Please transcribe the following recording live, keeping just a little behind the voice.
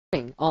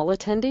All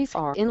attendees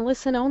are in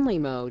listen-only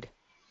mode.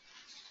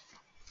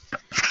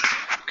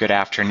 Good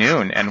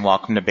afternoon and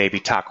welcome to Baby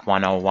Talk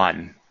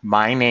 101.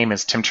 My name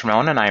is Tim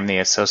Tremone and I am the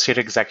Associate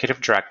Executive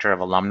Director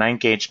of Alumni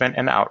Engagement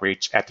and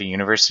Outreach at the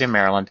University of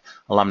Maryland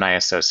Alumni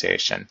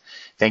Association.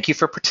 Thank you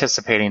for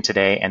participating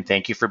today and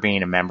thank you for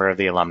being a member of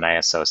the Alumni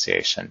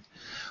Association.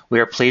 We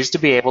are pleased to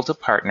be able to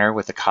partner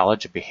with the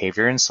College of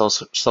Behavior and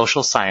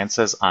Social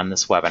Sciences on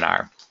this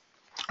webinar.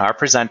 Our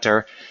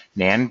presenter,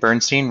 Nan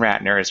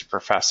Ratner, is a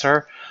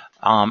professor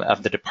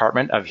of the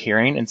Department of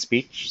Hearing and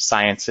Speech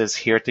Sciences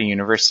here at the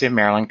University of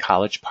Maryland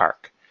College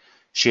Park.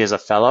 She is a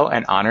fellow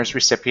and honors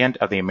recipient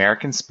of the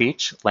American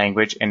Speech,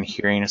 Language, and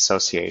Hearing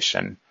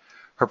Association.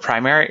 Her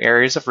primary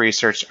areas of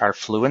research are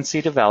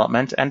fluency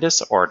development and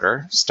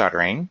disorder,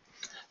 stuttering,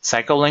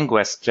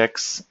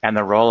 psycholinguistics, and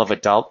the role of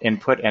adult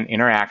input and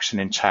interaction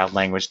in child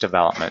language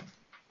development.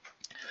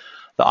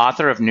 The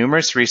author of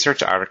numerous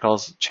research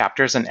articles,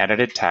 chapters, and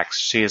edited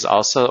texts, she is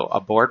also a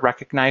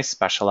board-recognized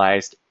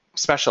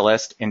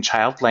specialist in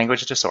child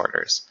language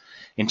disorders.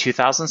 In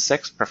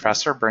 2006,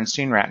 Professor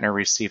Ratner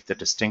received the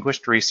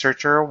Distinguished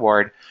Researcher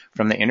Award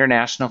from the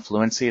International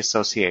Fluency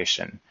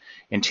Association.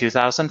 In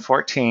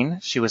 2014,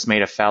 she was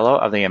made a Fellow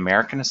of the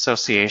American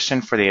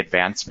Association for the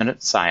Advancement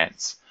of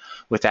Science.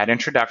 With that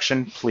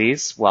introduction,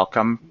 please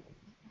welcome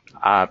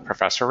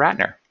Professor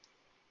Ratner.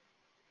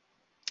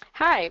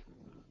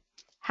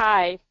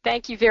 Hi,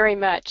 thank you very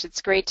much.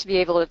 It's great to be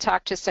able to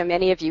talk to so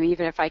many of you,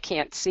 even if I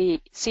can't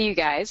see you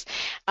guys.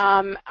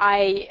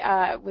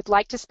 I would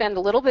like to spend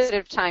a little bit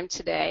of time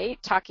today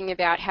talking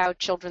about how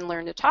children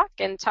learn to talk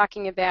and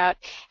talking about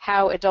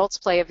how adults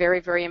play a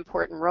very, very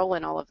important role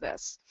in all of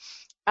this.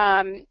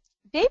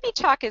 Baby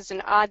talk is an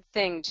odd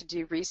thing to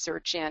do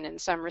research in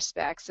some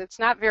respects. It's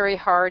not very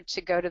hard to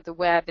go to the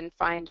web and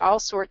find all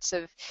sorts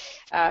of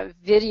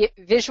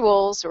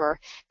visuals or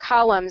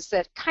columns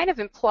that kind of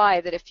imply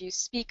that if you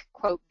speak,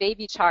 quote,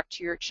 baby talk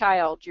to your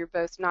child, you're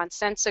both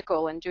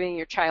nonsensical and doing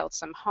your child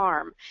some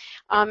harm.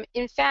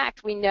 In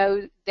fact, we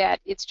know that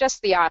it's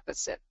just the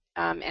opposite,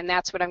 and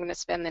that's what I'm going to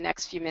spend the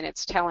next few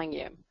minutes telling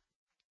you.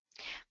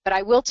 But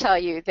I will tell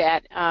you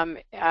that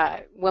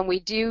when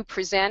we do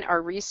present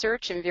our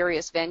research in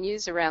various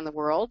venues around the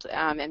world,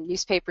 and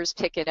newspapers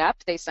pick it up,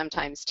 they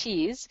sometimes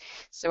tease.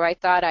 So I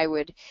thought I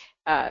would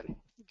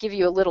give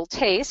you a little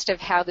taste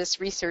of how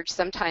this research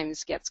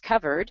sometimes gets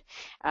covered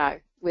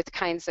with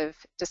kinds of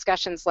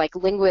discussions like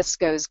linguists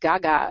goes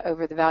gaga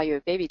over the value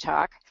of baby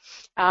talk.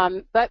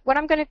 But what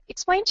I'm going to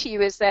explain to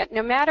you is that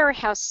no matter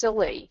how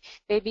silly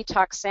baby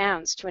talk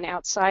sounds to an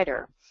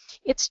outsider,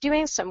 it's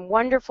doing some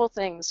wonderful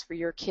things for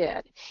your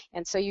kid,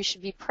 and so you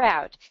should be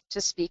proud to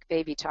speak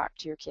baby talk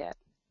to your kid.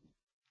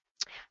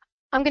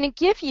 I'm going to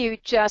give you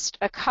just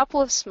a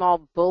couple of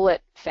small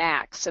bullet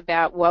facts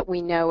about what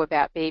we know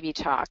about baby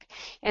talk.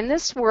 And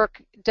this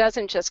work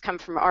doesn't just come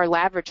from our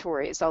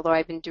laboratories, although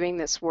I've been doing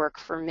this work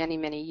for many,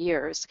 many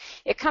years.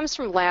 It comes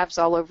from labs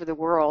all over the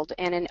world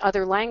and in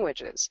other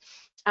languages.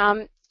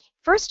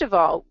 First of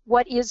all,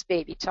 what is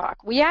baby talk?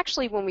 We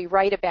actually, when we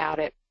write about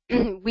it,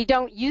 we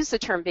don't use the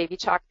term baby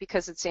talk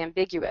because it's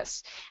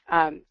ambiguous.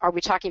 Are we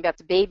talking about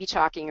the baby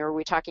talking, or are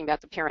we talking about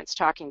the parents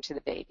talking to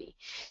the baby?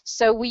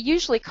 So we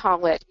usually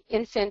call it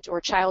infant or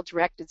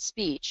child-directed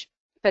speech,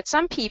 but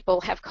some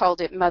people have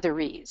called it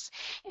motherese.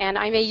 And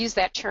I may use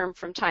that term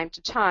from time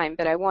to time,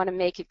 but I want to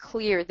make it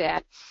clear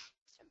that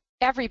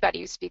everybody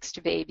who speaks to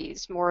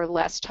babies more or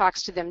less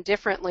talks to them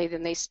differently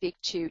than they speak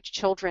to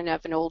children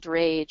of an older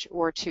age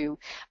or to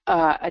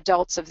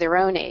adults of their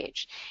own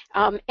age.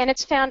 And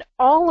it's found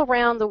all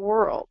around the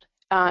world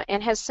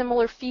and has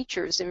similar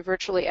features in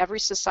virtually every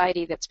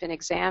society that's been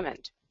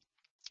examined.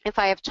 If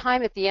I have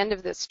time at the end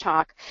of this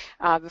talk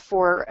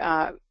before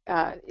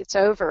it's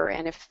over,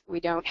 and if we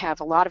don't have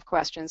a lot of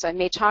questions, I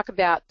may talk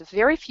about the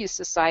very few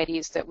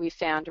societies that we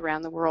found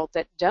around the world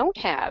that don't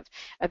have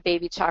a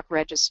baby talk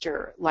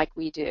register like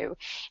we do,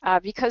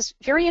 because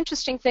very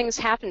interesting things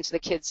happen to the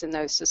kids in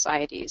those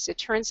societies. It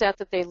turns out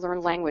that they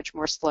learn language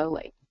more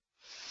slowly.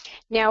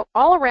 Now,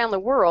 all around the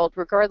world,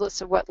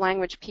 regardless of what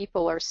language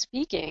people are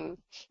speaking,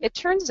 it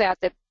turns out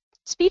that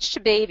speech to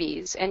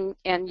babies and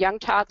young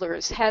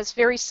toddlers has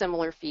very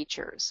similar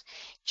features.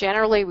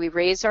 Generally, we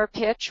raise our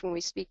pitch when we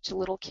speak to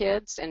little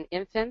kids and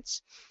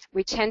infants.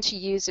 We tend to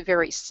use a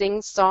very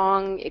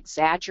sing-song,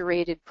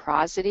 exaggerated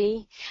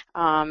prosody,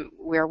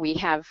 where we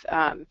have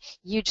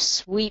huge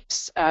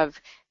sweeps of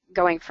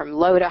going from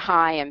low to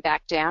high and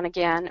back down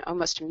again,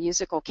 almost a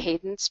musical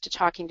cadence to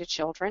talking to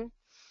children.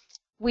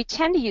 We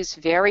tend to use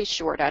very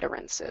short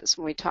utterances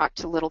when we talk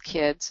to little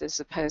kids as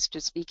opposed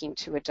to speaking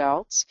to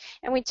adults,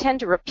 and we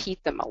tend to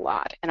repeat them a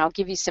lot. And I'll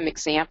give you some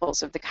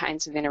examples of the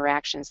kinds of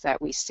interactions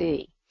that we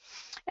see.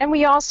 And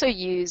we also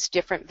use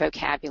different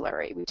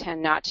vocabulary. We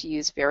tend not to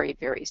use very,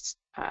 very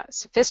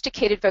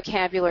sophisticated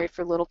vocabulary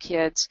for little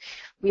kids.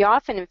 We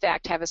often, in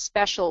fact, have a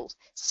special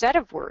set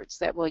of words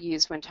that we'll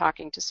use when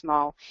talking to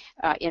small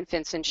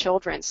infants and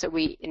children. So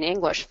we, in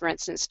English, for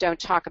instance, don't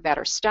talk about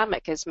our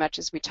stomach as much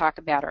as we talk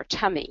about our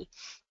tummy.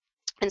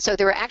 And so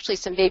there are actually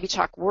some baby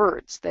talk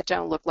words that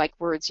don't look like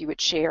words you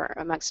would share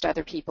amongst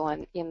other people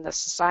in the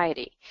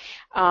society.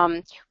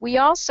 We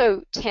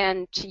also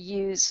tend to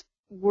use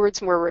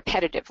words more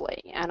repetitively,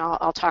 and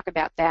I'll talk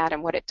about that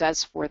and what it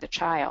does for the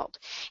child.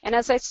 And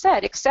as I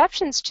said,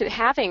 exceptions to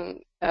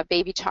having a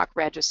baby talk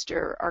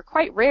register are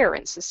quite rare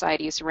in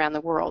societies around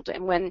the world,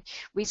 and when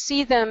we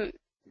see them,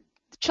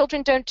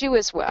 children don't do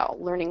as well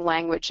learning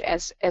language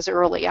as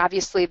early.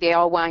 Obviously, they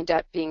all wind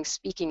up being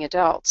speaking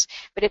adults,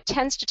 but it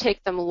tends to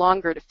take them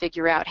longer to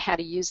figure out how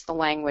to use the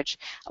language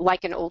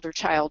like an older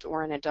child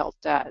or an adult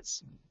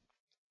does.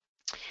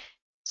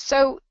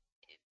 So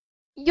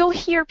you'll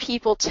hear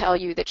people tell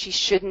you that you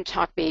shouldn't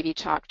talk baby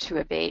talk to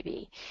a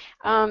baby,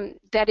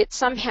 that it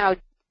somehow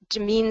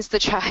demeans the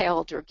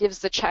child or gives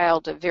the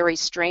child a very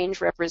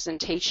strange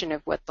representation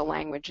of what the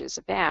language is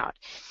about.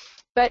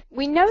 But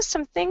we know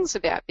some things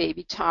about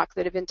baby talk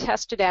that have been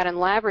tested out in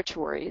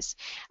laboratories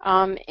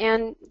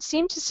and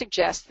seem to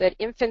suggest that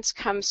infants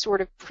come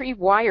sort of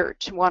pre-wired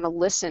to want to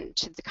listen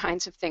to the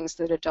kinds of things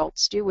that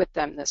adults do with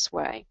them this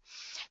way.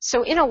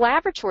 So in a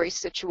laboratory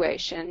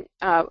situation,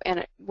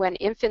 and when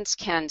infants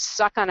can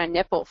suck on a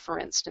nipple, for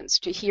instance,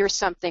 to hear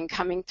something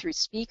coming through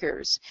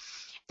speakers,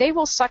 they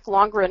will suck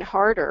longer and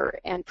harder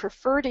and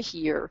prefer to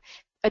hear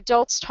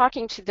adults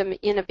talking to them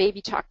in a baby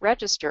talk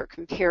register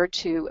compared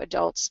to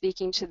adults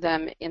speaking to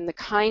them in the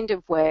kind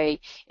of way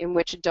in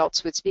which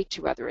adults would speak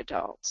to other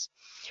adults.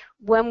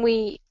 When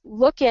we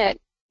look at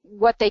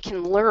what they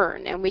can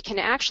learn, and we can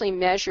actually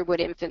measure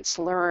what infants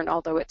learn,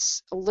 although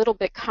it's a little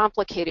bit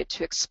complicated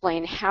to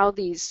explain how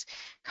these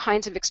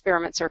kinds of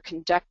experiments are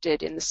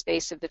conducted in the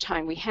space of the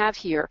time we have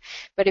here.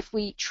 But if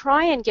we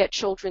try and get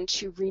children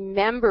to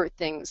remember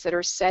things that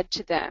are said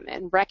to them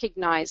and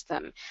recognize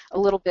them a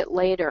little bit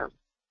later,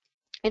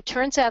 it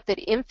turns out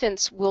that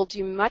infants will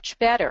do much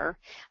better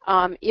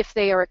if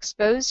they are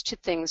exposed to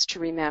things to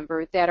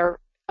remember that are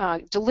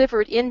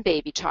delivered in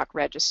baby talk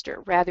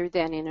register rather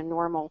than in a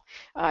normal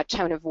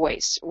tone of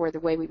voice or the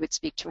way we would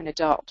speak to an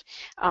adult.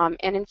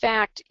 And in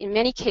fact, in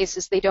many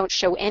cases, they don't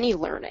show any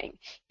learning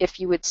if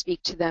you would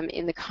speak to them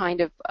in the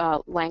kind of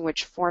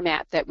language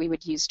format that we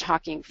would use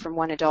talking from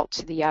one adult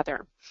to the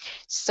other.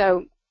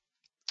 So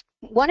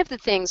one of the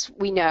things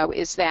we know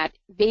is that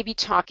baby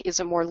talk is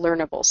a more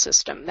learnable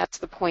system. That's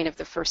the point of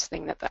the first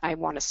thing that I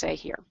want to say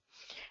here.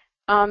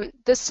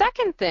 The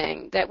second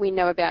thing that we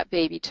know about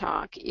baby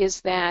talk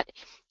is that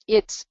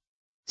it's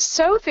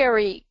so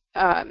very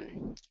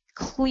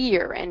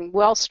clear and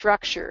well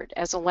structured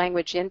as a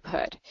language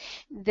input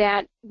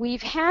that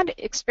we've had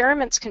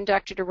experiments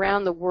conducted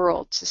around the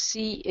world to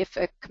see if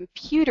a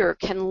computer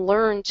can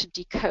learn to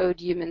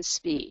decode human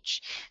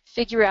speech,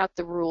 figure out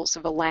the rules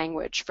of a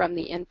language from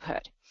the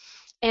input.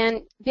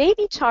 And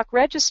baby talk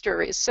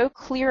register is so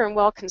clear and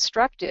well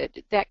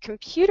constructed that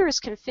computers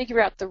can figure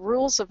out the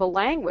rules of a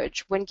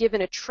language when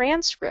given a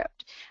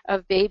transcript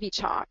of baby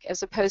talk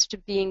as opposed to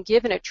being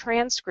given a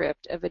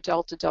transcript of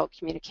adult-adult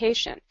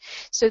communication.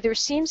 So there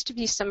seems to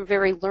be some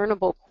very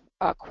learnable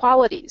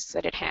qualities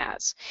that it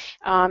has.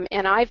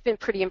 And I've been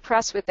pretty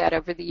impressed with that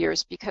over the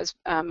years because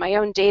my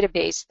own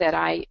database that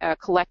I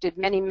collected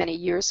many, many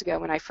years ago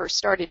when I first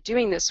started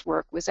doing this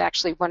work was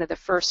actually one of the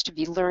first to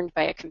be learned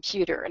by a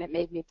computer, and it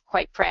made me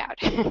quite proud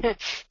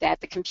that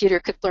the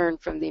computer could learn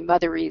from the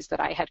motherese that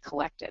I had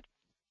collected.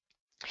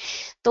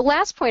 The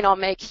last point I'll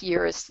make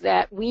here is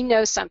that we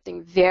know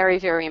something very,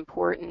 very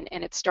important,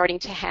 and it's starting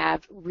to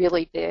have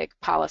really big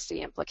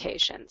policy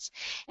implications.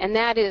 And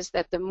that is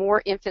that the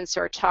more infants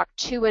are talked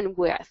to and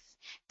with,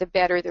 the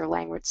better their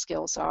language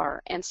skills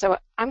are. And so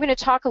I'm going to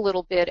talk a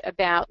little bit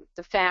about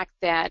the fact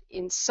that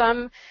in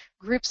some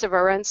groups of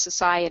our own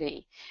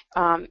society,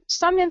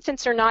 some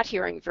infants are not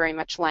hearing very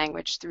much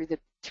language through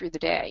the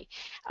day.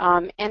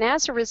 And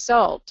as a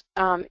result,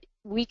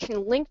 we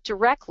can link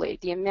directly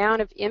the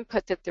amount of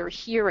input that they're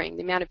hearing,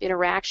 the amount of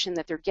interaction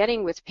that they're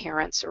getting with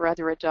parents or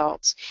other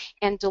adults,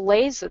 and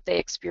delays that they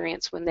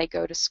experience when they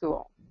go to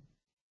school.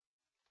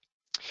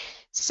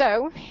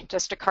 So,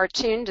 just a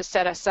cartoon to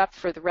set us up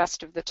for the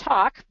rest of the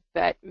talk,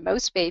 but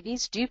most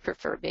babies do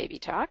prefer baby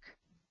talk.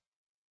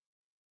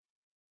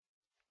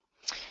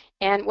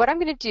 And what I'm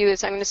going to do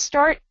is I'm going to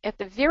start at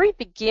the very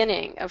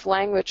beginning of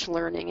language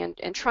learning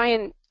and try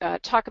and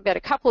talk about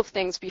a couple of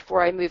things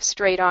before I move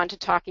straight on to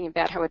talking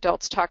about how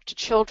adults talk to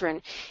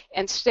children,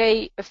 and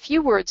say a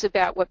few words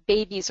about what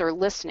babies are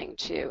listening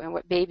to and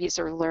what babies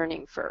are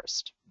learning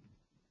first.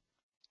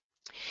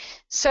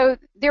 So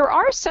there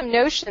are some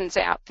notions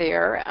out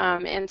there,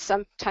 and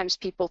sometimes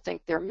people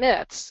think they're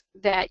myths,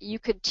 that you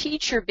could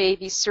teach your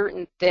baby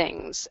certain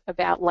things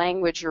about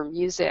language or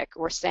music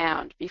or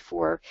sound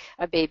before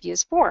a baby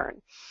is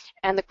born.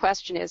 And the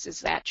question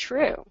is that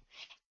true?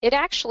 It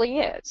actually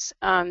is.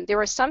 There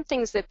are some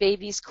things that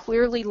babies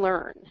clearly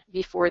learn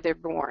before they're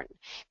born.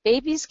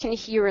 Babies can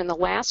hear in the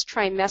last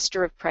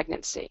trimester of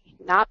pregnancy,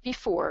 not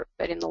before,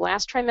 but in the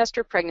last trimester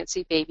of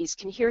pregnancy, babies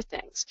can hear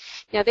things.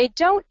 Now, they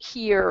don't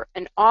hear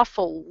an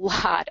awful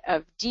lot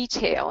of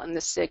detail in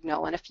the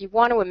signal, and if you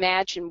want to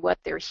imagine what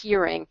they're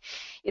hearing,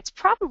 it's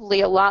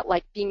probably a lot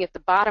like being at the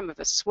bottom of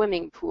a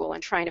swimming pool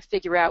and trying to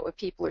figure out what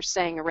people are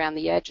saying around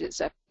the edges,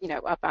 up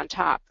on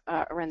top,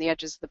 around the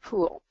edges of the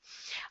pool.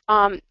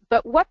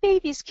 But what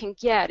babies can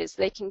get is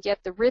they can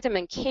get the rhythm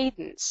and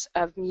cadence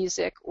of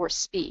music or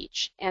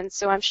speech. And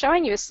so I'm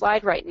showing you a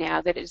slide right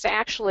now that is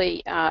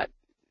actually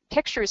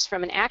pictures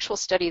from an actual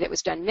study that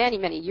was done many,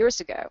 many years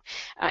ago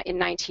in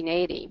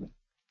 1980,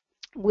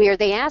 where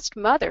they asked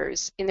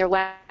mothers in their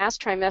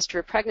last trimester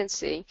of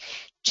pregnancy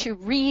to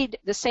read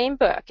the same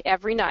book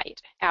every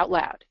night out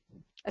loud,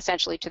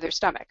 essentially to their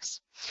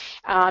stomachs.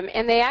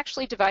 And they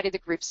actually divided the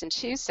groups in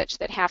two, such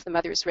that half the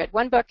mothers read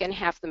one book and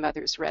half the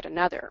mothers read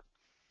another.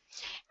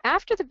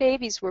 After the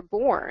babies were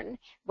born,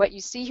 what you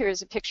see here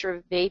is a picture of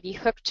a baby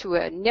hooked to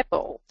a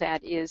nipple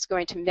that is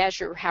going to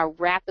measure how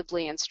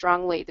rapidly and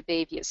strongly the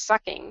baby is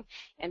sucking,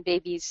 and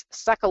babies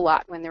suck a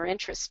lot when they're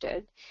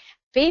interested.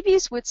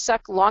 Babies would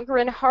suck longer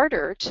and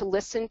harder to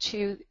listen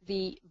to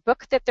the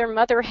book that their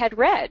mother had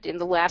read in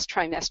the last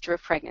trimester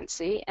of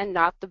pregnancy and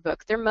not the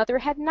book their mother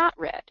had not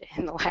read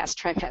in the last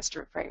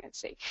trimester of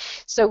pregnancy.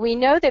 So we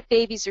know that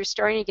babies are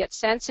starting to get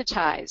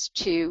sensitized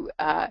to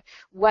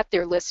what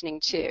they're listening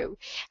to,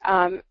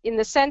 in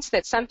the sense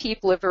that some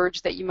people have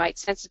urged that you might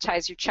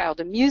sensitize your child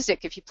to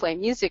music if you play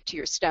music to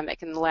your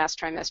stomach in the last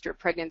trimester of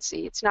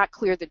pregnancy. It's not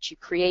clear that you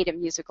create a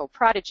musical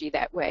prodigy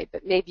that way,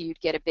 but maybe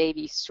you'd get a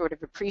baby sort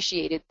of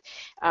appreciated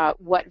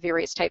what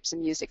various types of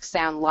music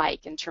sound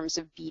like in terms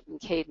of beat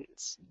and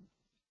cadence.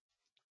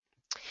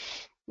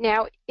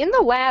 Now, in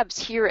the labs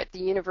here at the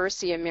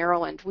University of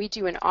Maryland, we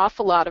do an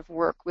awful lot of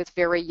work with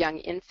very young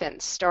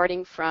infants,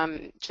 starting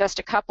from just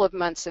a couple of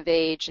months of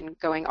age and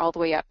going all the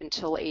way up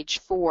until age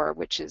 4,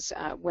 which is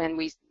when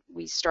we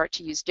start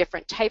to use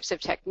different types of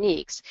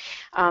techniques.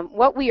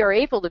 What we are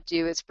able to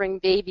do is bring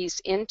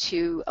babies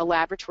into a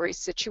laboratory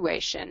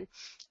situation,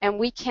 and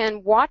we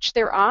can watch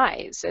their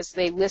eyes as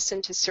they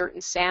listen to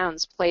certain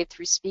sounds played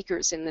through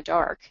speakers in the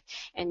dark.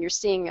 And you're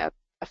seeing a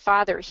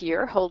father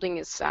here holding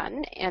his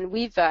son, and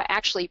we've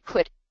actually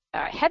put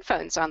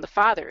headphones on the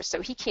father so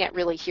he can't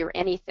really hear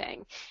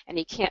anything, and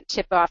he can't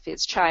tip off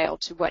his child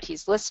to what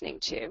he's listening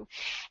to.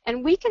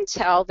 And we can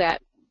tell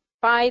that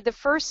by the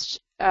first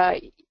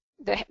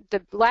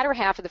the latter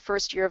half of the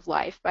first year of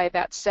life, by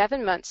about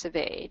 7 months of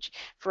age,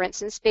 for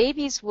instance,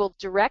 babies will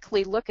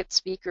directly look at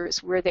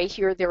speakers where they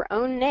hear their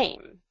own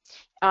name,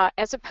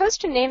 as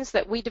opposed to names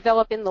that we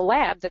develop in the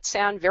lab that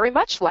sound very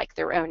much like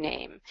their own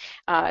name.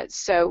 I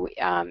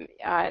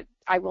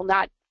will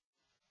not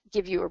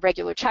give you a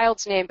regular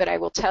child's name, but I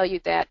will tell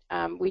you that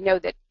we know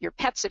that your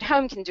pets at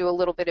home can do a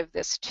little bit of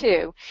this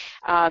too.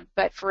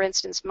 But for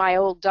instance, my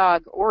old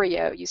dog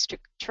Oreo used to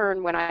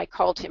turn when I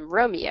called him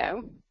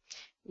Romeo,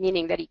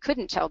 meaning that he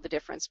couldn't tell the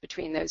difference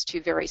between those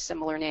two very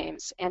similar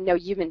names, and no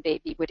human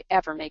baby would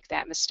ever make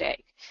that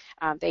mistake.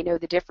 They know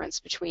the difference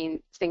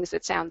between things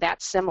that sound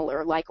that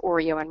similar, like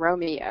Oreo and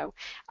Romeo,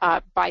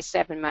 by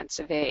 7 months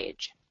of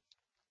age.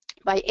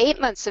 By 8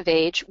 months of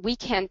age, we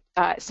can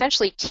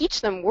essentially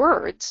teach them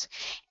words,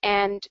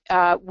 and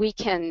we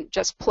can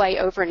just play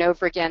over and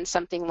over again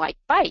something like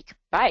bike,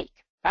 bike,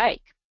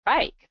 bike,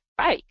 bike,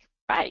 bike,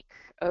 bike,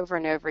 over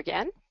and over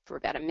again for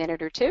about a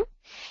minute or two.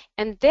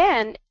 And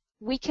then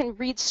we can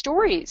read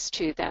stories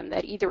to them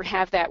that either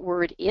have that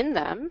word in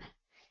them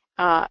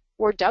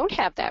or don't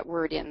have that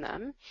word in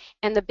them,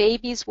 and the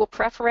babies will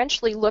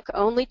preferentially look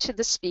only to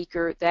the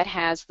speaker that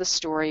has the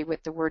story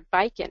with the word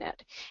bike in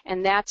it,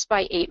 and that's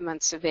by 8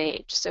 months of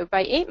age. So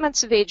by 8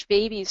 months of age,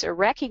 babies are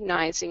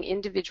recognizing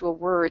individual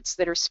words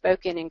that are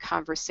spoken in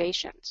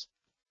conversations.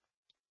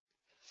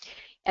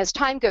 As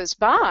time goes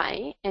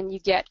by and you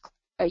get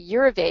a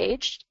year of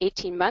age,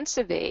 18 months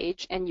of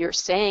age, and you're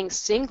saying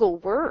single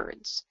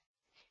words,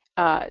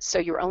 so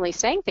you're only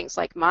saying things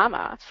like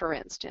mama, for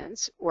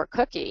instance, or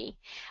cookie,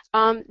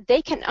 they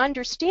can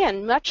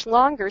understand much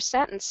longer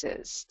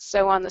sentences.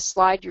 So on the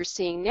slide you're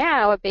seeing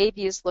now, a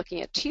baby is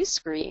looking at 2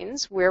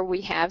 screens where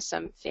we have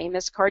some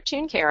famous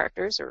cartoon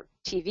characters or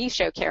TV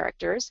show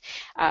characters.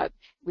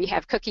 We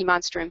have Cookie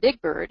Monster and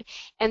Big Bird,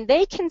 and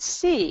they can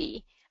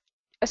see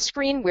a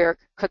screen where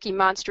Cookie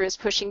Monster is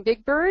pushing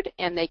Big Bird,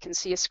 and they can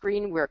see a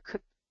screen where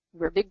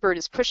Big Bird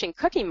is pushing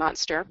Cookie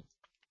Monster,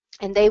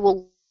 and they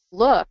will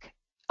look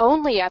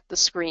only at the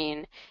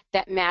screen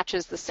that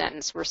matches the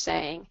sentence we're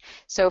saying.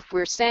 So if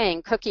we're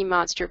saying Cookie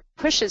Monster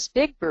pushes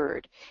Big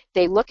Bird,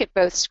 they look at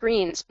both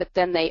screens, but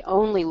then they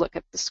only look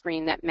at the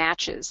screen that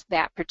matches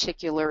that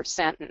particular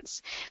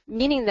sentence,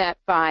 meaning that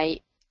by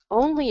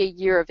only a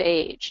year of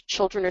age,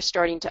 children are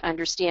starting to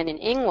understand in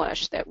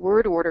English that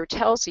word order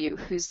tells you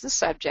who's the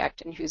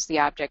subject and who's the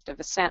object of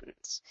a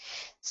sentence.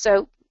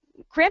 So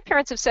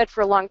grandparents have said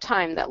for a long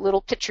time that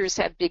little pitchers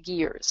have big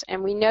ears,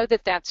 and we know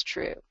that that's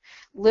true.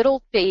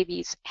 Little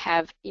babies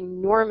have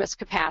enormous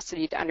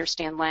capacity to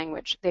understand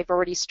language. They've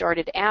already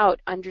started out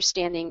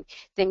understanding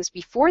things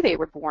before they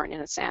were born,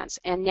 in a sense,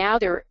 and now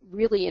they're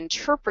really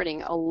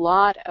interpreting a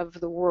lot of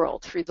the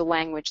world through the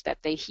language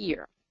that they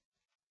hear.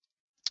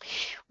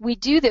 We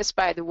do this,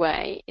 by the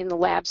way, in the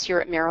labs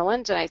here at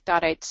Maryland, and I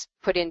thought I'd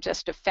put in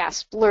just a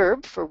fast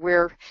blurb for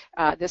where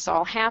this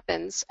all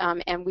happens.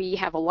 And we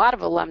have a lot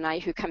of alumni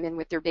who come in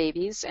with their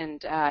babies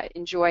and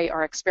enjoy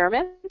our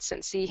experiments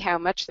and see how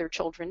much their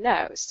children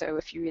know. So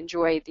if you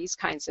enjoy these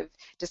kinds of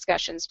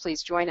discussions,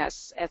 please join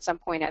us at some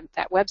point at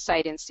that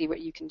website and see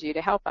what you can do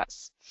to help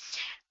us.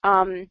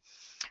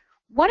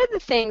 One of the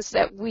things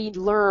that we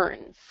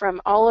learn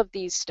from all of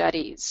these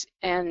studies,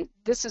 and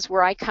this is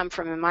where I come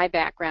from in my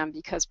background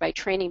because by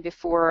training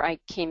before I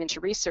came into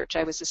research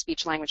I was a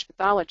speech-language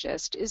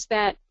pathologist, is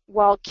that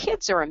while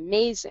kids are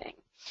amazing,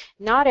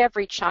 not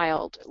every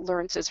child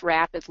learns as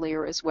rapidly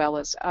or as well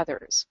as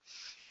others.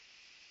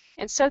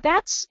 And so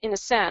that's, in a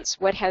sense,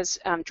 what has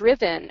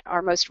driven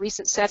our most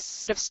recent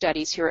set of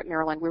studies here at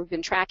Maryland. We've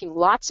been tracking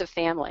lots of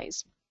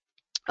families,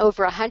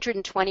 over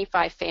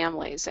 125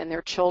 families and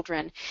their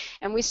children,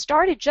 and we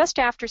started just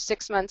after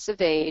 6 months of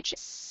age,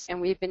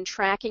 and we've been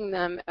tracking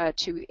them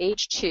to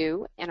age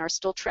 2 and are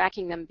still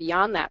tracking them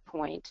beyond that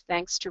point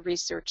thanks to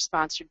research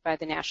sponsored by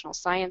the National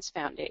Science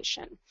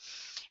Foundation.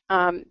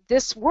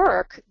 This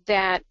work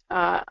that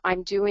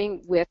I'm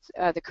doing with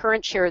the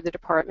current chair of the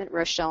department,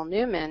 Rochelle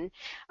Newman,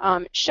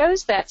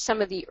 shows that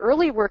some of the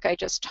early work I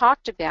just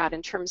talked about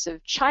in terms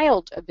of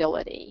child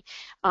ability,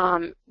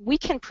 we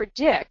can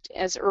predict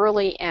as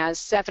early as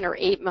 7 or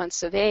 8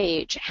 months of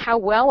age how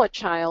well a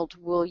child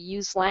will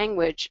use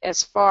language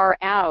as far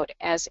out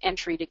as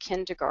entry to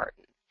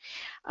kindergarten.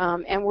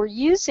 And we're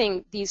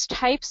using these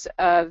types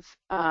of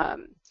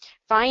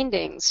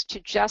findings to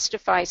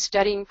justify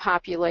studying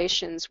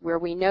populations where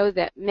we know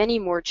that many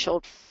more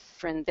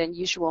children than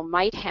usual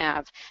might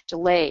have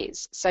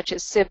delays, such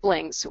as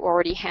siblings who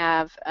already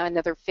have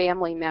another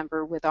family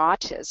member with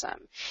autism.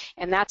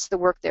 And that's the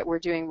work that we're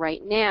doing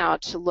right now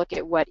to look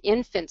at what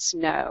infants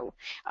know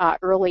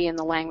early in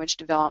the language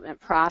development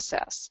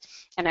process.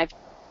 And I've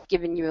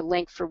given you a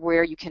link for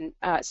where you can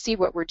see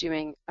what we're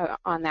doing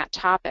on that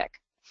topic.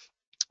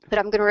 But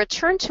I'm going to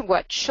return to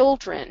what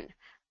children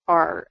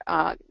are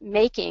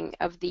making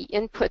of the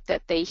input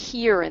that they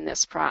hear in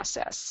this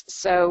process.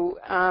 So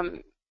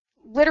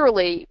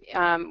literally,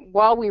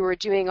 while we were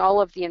doing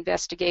all of the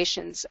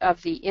investigations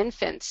of the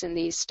infants in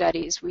these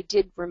studies, we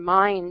did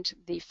remind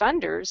the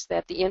funders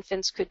that the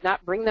infants could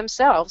not bring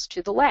themselves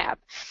to the lab,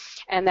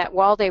 and that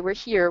while they were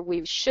here,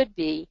 we should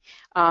be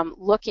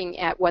looking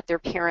at what their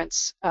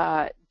parents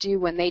do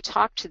when they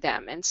talk to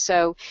them. And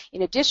so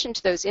in addition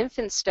to those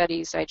infant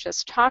studies I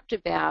just talked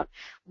about,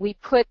 we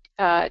put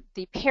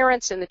the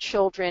parents and the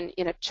children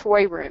in a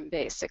toy room,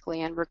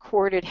 basically, and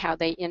recorded how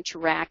they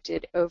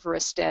interacted over a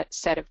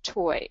set of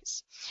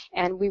toys.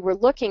 And we were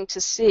looking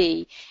to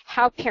see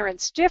how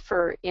parents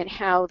differ in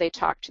how they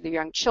talk to the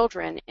young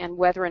children and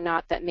whether or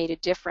not that made a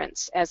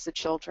difference as the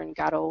children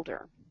got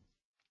older.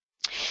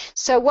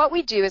 So what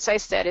we do, as I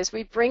said, is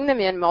we bring them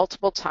in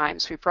multiple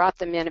times. We brought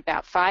them in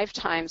about 5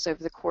 times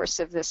over the course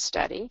of this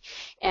study,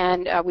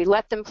 and we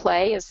let them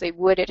play as they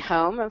would at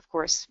home. Of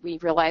course, we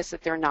realize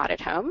that they're not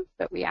at home,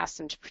 but we ask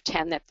them to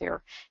pretend that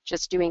they're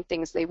just doing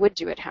things they would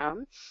do at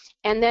home.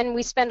 And then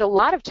we spend a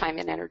lot of time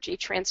and energy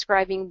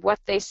transcribing what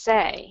they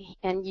say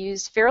and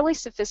use fairly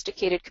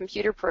sophisticated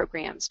computer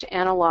programs to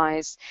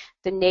analyze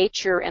the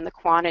nature and the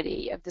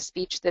quantity of the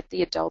speech that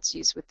the adults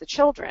use with the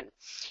children.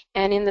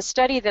 And in the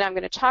study that I'm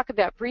going to talk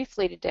about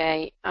briefly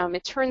today,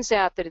 it turns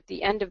out that at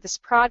the end of this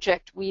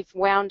project, we've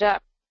wound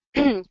up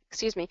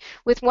excuse me,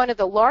 with one of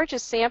the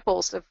largest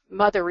samples of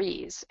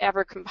motherese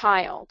ever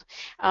compiled.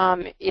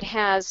 It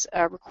has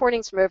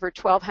recordings from over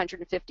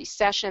 1,250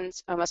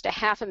 sessions, almost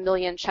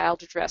 500,000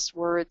 child-addressed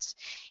words,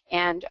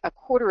 and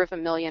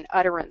 250,000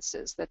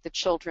 utterances that the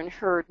children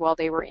heard while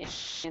they were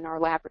in our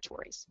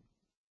laboratories.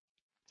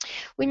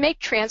 We make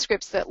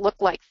transcripts that look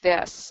like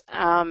this.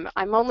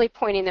 I'm only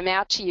pointing them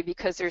out to you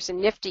because there's a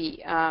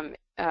nifty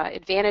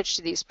advantage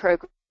to these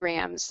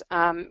programs.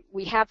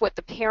 We have what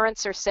the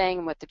parents are saying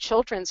and what the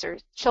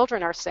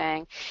children are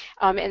saying,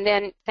 and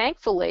then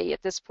thankfully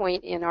at this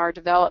point in our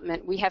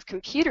development we have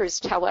computers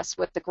tell us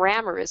what the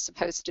grammar is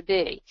supposed to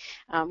be.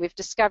 We've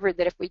discovered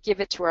that if we give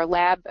it to our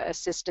lab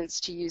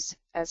assistants to use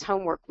as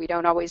homework, we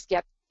don't always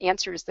get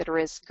answers that are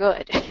as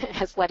good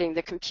as letting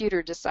the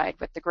computer decide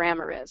what the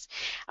grammar is.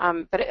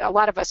 But a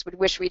lot of us would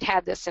wish we'd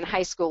had this in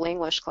high school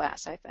English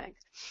class, I think.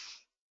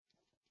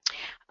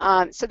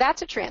 So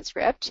that's a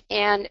transcript,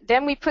 and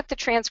then we put the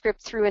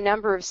transcript through a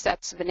number of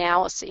sets of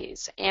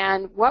analyses.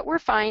 And what we're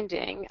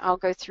finding, I'll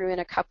go through in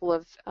a couple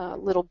of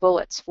little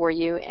bullets for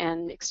you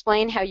and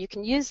explain how you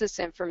can use this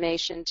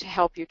information to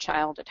help your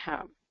child at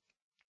home.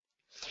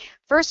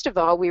 First of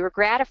all, we were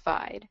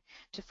gratified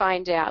to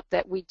find out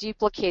that we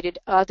duplicated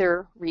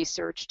other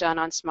research done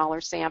on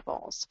smaller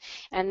samples.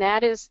 And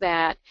that is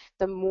that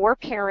the more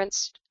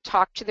parents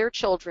talked to their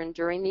children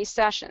during these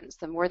sessions,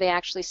 the more they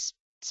actually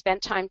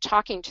spent time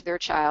talking to their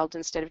child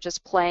instead of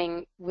just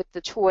playing with the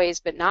toys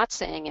but not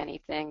saying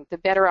anything, the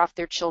better off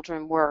their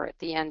children were at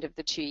the end of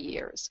the 2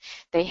 years.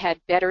 They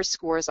had better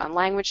scores on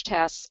language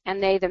tests,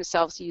 and they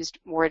themselves used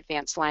more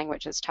advanced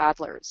language as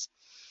toddlers.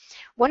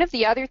 One of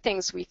the other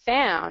things we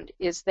found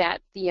is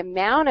that the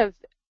amount of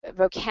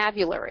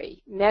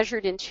vocabulary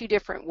measured in 2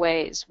 different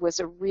ways was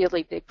a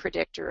really big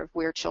predictor of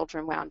where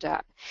children wound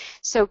up.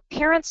 So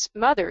parents,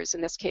 mothers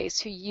in this case,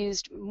 who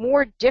used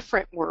more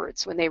different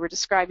words when they were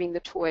describing the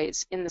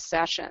toys in the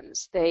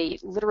sessions, they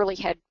literally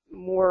had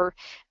more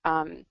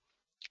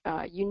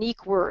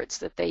unique words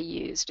that they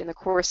used in the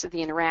course of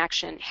the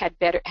interaction, had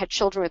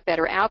children with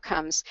better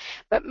outcomes.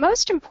 But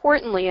most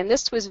importantly, and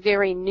this was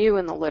very new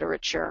in the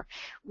literature,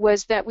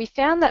 was that we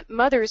found that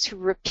mothers who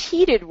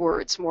repeated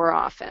words more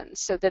often,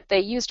 so that they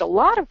used a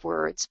lot of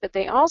words, but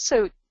they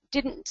also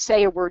didn't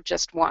say a word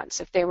just once.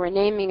 If they were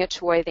naming a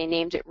toy, they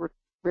named it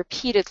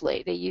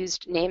repeatedly. They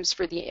used names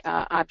for the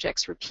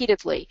objects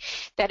repeatedly.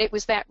 That it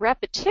was that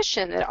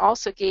repetition that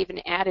also gave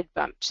an added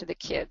bump to the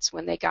kids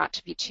when they got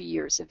to be 2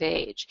 years of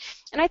age.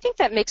 And I think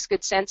that makes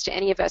good sense to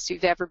any of us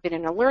who've ever been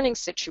in a learning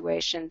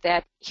situation,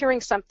 that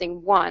hearing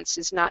something once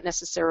is not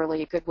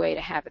necessarily a good way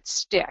to have it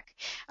stick.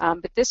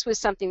 But this was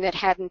something that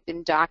hadn't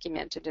been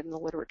documented in the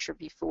literature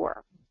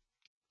before.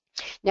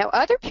 Now,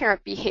 other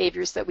parent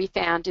behaviors that we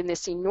found in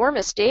this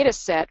enormous data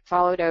set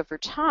followed over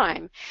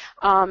time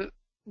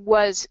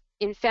was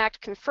in fact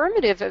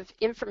confirmative of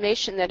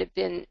information that had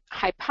been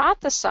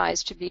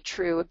hypothesized to be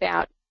true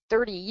about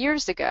 30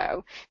 years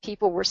ago.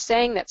 People were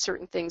saying that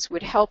certain things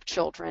would help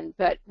children,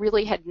 but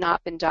really had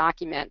not been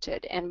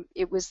documented. And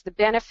it was the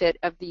benefit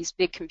of these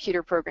big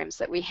computer programs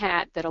that we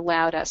had that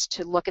allowed us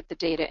to look at the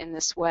data in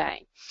this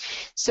way.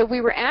 So we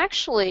were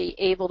actually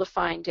able to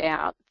find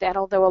out that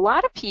although a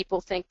lot of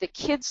people think that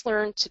kids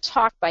learn to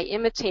talk by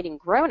imitating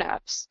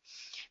grown-ups,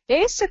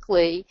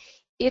 basically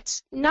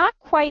it's not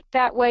quite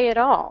that way at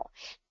all.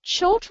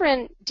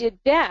 Children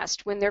did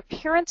best when their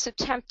parents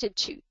attempted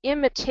to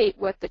imitate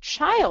what the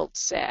child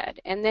said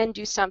and then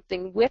do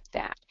something with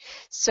that.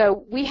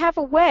 So we have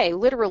a way,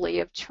 literally,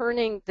 of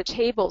turning the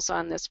tables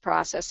on this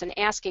process and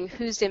asking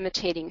who's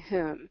imitating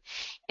whom.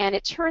 And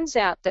it turns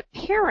out that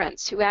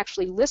parents who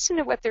actually listen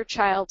to what their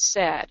child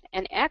said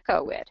and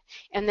echo it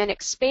and then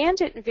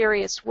expand it in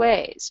various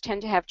ways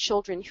tend to have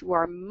children who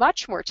are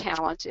much more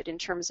talented in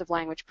terms of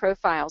language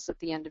profiles at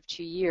the end of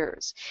 2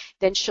 years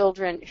than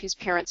children whose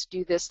parents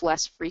do this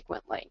less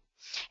frequently.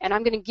 And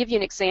I'm going to give you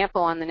an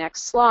example on the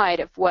next slide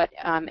of what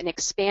an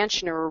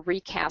expansion or a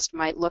recast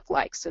might look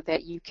like so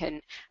that you can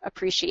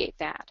appreciate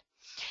that.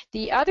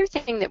 The other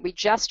thing that we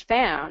just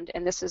found,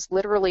 and this is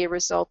literally a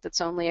result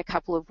that's only a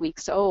couple of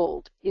weeks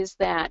old, is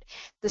that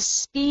the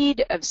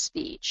speed of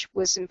speech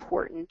was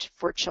important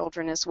for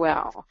children as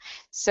well.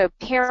 So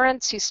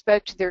parents who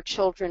spoke to their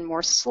children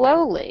more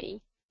slowly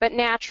but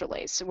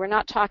naturally. So we're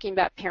not talking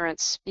about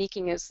parents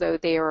speaking as though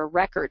they are a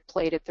record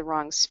played at the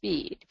wrong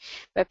speed,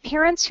 but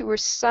parents who were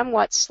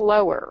somewhat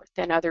slower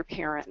than other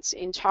parents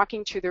in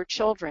talking to their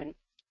children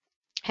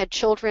had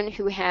children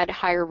who had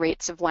higher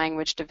rates of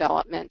language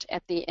development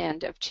at the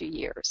end of 2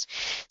 years.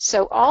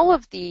 So all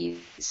of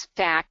these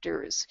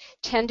factors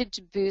tended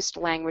to boost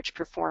language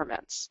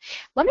performance.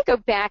 Let me go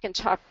back and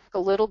talk a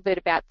little bit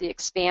about the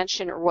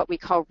expansion, or what we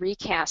call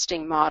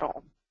recasting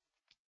model,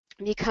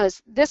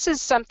 because this is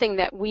something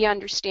that we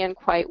understand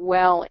quite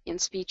well in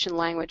speech and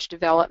language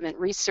development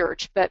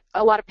research, but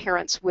a lot of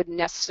parents wouldn't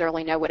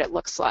necessarily know what it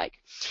looks like.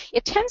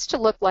 It tends to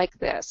look like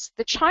this.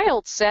 The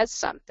child says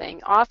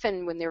something,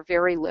 often when they're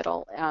very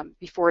little,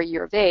 before a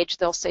year of age,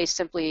 they'll say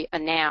simply a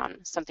noun,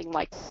 something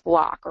like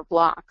block or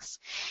blocks.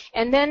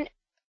 And then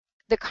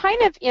the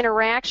kind of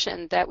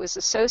interaction that was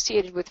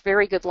associated with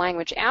very good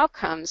language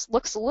outcomes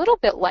looks a little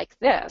bit like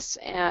this,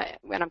 and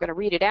I'm going to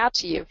read it out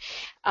to you,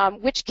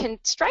 which can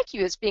strike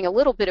you as being a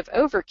little bit of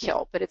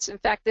overkill, but it's in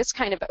fact this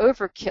kind of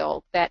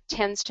overkill that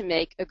tends to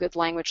make a good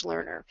language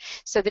learner.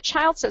 So the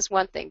child says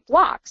one thing,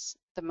 blocks.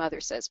 The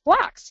mother says,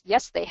 blocks.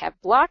 Yes, they have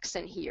blocks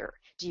in here.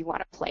 Do you want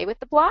to play with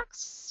the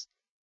blocks?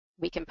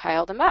 We can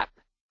pile them up.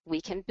 We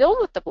can build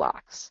with the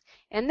blocks.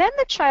 And then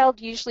the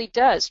child usually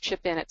does chip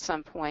in at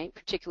some point,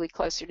 particularly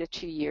closer to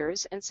 2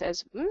 years, and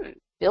says,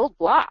 build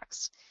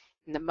blocks.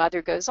 And the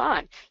mother goes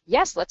on,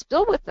 yes, let's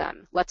build with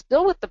them. Let's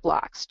build with the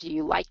blocks. Do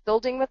you like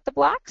building with the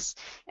blocks?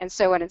 And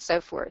so on and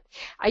so forth.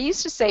 I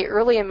used to say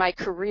early in my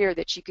career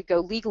that you could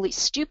go legally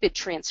stupid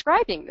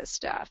transcribing this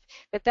stuff,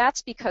 but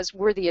that's because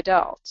we're the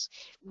adults.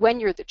 When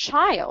you're the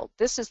child,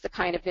 this is the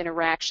kind of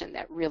interaction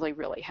that really,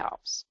 really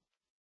helps.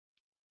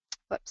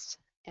 Whoops.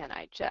 And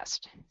I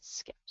just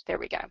skipped. There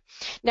we go.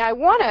 Now I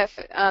want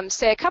to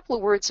say a couple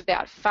of words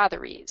about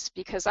fatherese,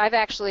 because I've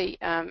actually,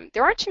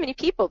 there aren't too many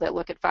people that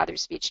look at father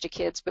speech to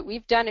kids, but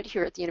we've done it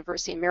here at the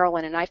University of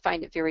Maryland, and I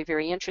find it very,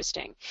 very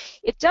interesting.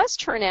 It does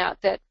turn out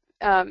that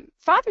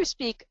fathers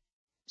speak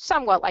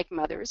somewhat like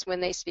mothers when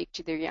they speak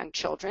to their young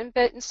children,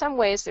 but in some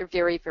ways they're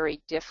very,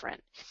 very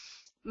different.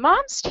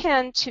 Moms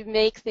tend to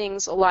make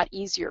things a lot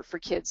easier for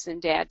kids than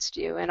dads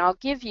do, and I'll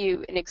give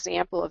you an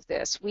example of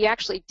this. We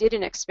actually did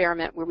an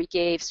experiment where we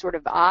gave sort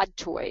of odd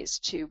toys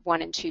to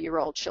 1- and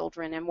 2-year-old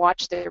children and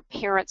watched their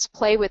parents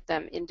play with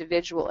them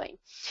individually.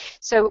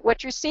 So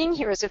what you're seeing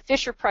here is a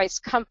Fisher-Price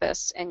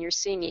compass, and you're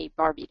seeing a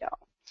Barbie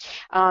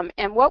doll.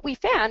 And what we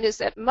found is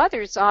that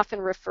mothers often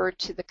referred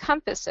to the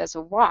compass as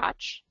a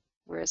watch,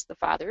 whereas the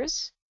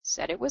fathers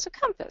said it was a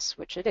compass,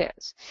 which it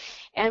is.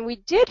 And we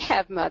did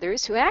have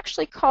mothers who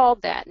actually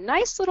called that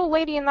nice little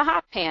lady in the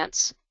hot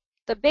pants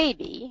the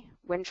baby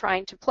when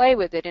trying to play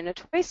with it in a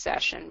toy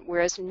session,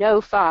 whereas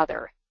no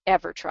father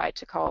ever tried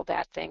to call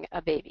that thing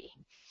a baby.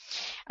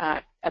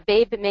 A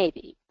babe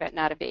maybe, but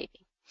not a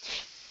baby.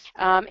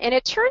 And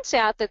it turns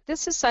out that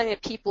this is something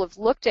that people have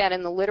looked at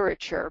in the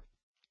literature.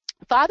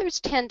 Fathers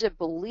tend to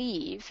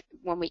believe,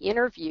 when we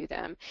interview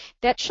them,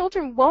 that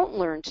children won't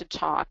learn to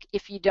talk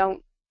if you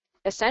don't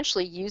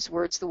essentially use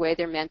words the way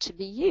they're meant to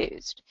be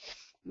used.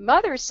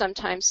 Mothers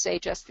sometimes say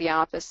just the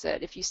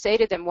opposite. If you say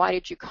to them, why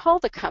did you call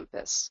the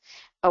compass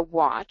a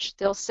watch?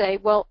 They'll say,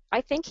 well,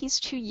 I think he's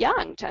too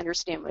young to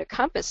understand what a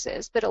compass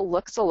is, but it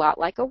looks a lot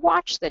like a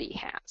watch that he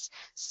has.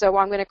 So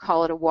I'm going to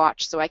call it a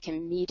watch so I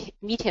can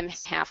meet him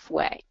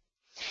halfway.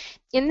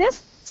 In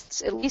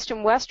this, at least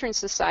in Western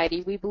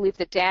society, we believe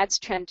that dads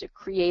tend to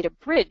create a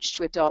bridge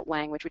to adult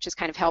language, which is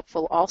kind of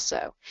helpful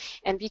also.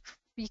 And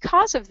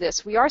because of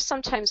this, we are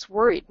sometimes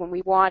worried when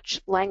we watch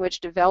language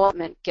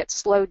development get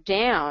slowed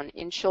down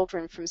in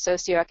children from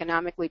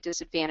socioeconomically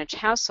disadvantaged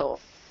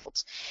households,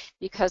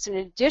 because in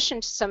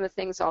addition to some of the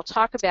things I'll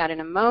talk about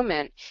in a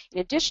moment, in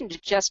addition to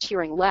just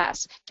hearing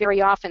less,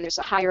 very often there's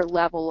a higher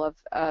level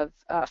of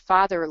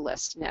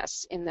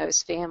fatherlessness in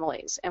those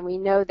families. And we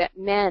know that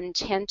men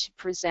tend to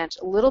present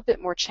a little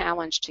bit more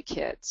challenge to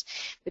kids.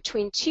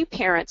 Between two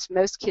parents,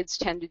 most kids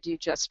tend to do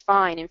just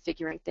fine in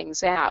figuring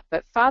things out,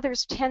 but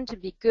fathers tend to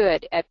be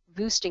good at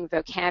boosting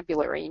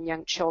vocabulary in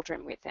young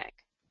children, we think.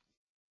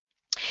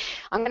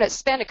 I'm going to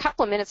spend a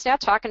couple of minutes now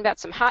talking about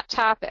some hot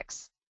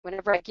topics.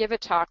 Whenever I give a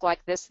talk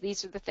like this,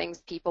 these are the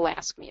things people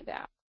ask me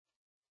about.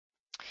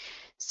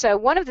 So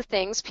one of the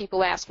things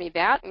people ask me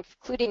about,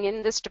 including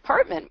in this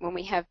department when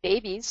we have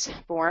babies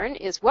born,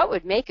 is what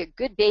would make a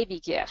good baby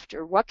gift,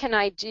 or what can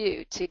I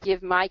do to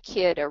give my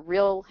kid a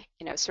real,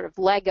 sort of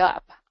leg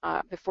up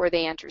before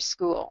they enter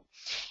school.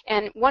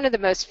 And one of the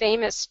most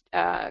famous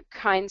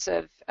kinds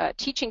of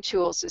teaching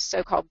tools is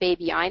so-called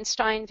Baby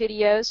Einstein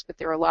videos, but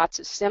there are lots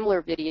of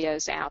similar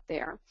videos out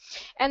there.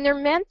 And they're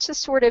meant to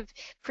sort of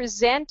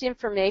present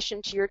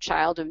information to your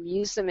child,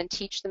 amuse them and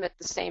teach them at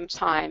the same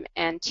time,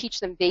 and teach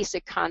them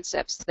basic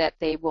concepts that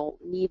they will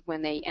need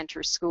when they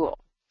enter school.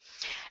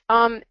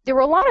 There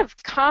were a lot of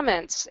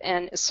comments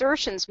and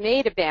assertions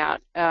made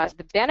about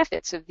the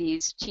benefits of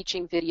these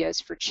teaching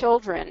videos for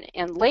children,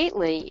 and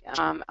lately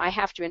I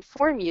have to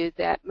inform you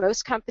that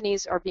most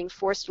companies are being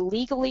forced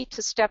legally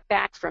to step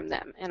back from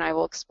them, and I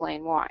will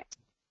explain why.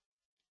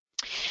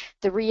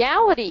 The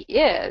reality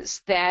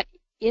is that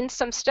in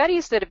some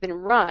studies that have been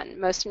run,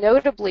 most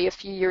notably a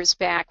few years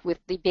back with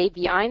the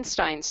Baby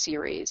Einstein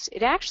series,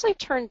 it actually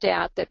turned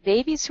out that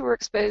babies who were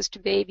exposed to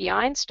Baby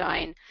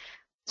Einstein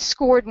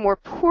scored more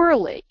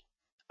poorly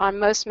on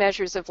most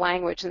measures of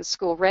language and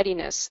school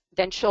readiness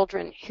than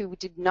children who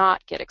did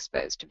not get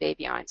exposed to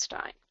Baby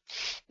Einstein.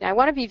 Now, I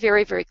want to be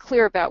very, very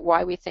clear about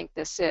why we think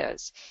this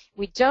is.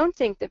 We don't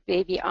think that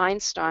Baby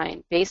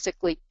Einstein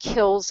basically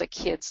kills a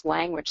kid's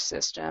language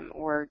system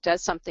or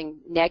does something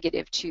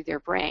negative to their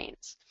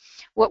brains.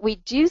 What we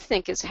do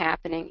think is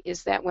happening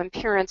is that when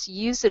parents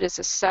use it as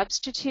a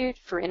substitute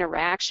for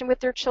interaction with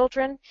their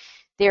children,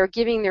 they are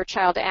giving their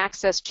child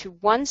access to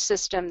one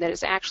system that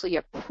is actually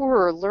a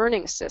poorer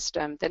learning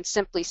system than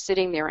simply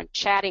sitting there and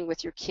chatting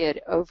with your kid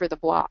over the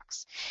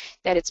blocks.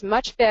 That it's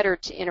much better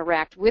to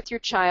interact with your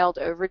child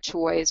over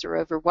toys or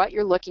over what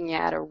you're looking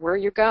at or where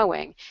you're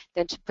going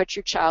than to put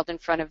your child in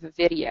front of a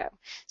video.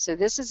 So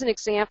this is an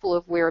example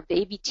of where a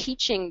baby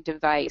teaching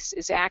device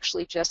is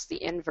actually just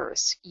the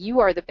inverse.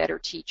 You are the better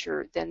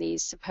teacher than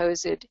these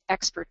supposed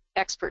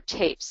expert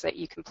tapes that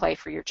you can play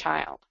for your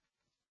child.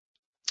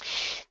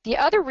 The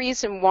other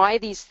reason why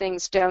these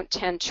things don't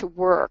tend to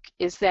work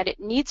is that it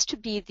needs to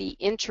be the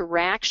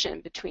interaction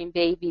between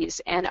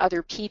babies and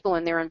other people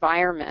in their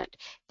environment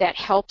that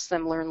helps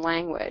them learn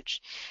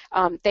language.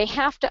 They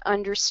have to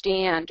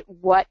understand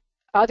what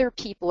other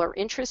people are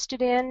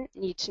interested in,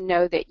 need to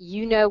know that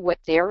you know what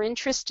they're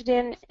interested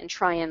in, and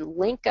try and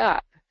link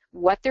up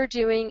what they're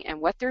doing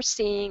and what they're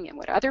seeing and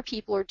what other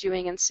people are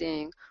doing and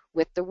seeing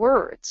with the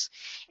words.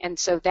 And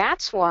so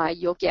that's why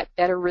you'll get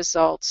better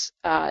results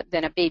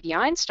than a Baby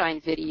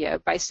Einstein video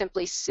by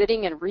simply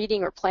sitting and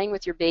reading or playing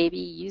with your baby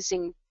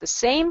using the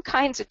same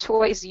kinds of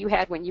toys you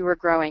had when you were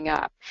growing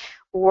up.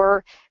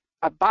 Or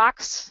a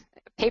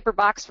paper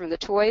box from the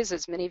toys,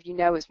 as many of you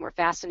know, is more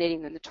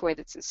fascinating than the toy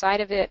that's inside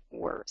of it,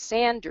 or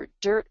sand or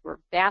dirt or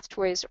bath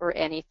toys or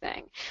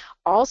anything.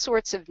 All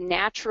sorts of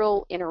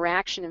natural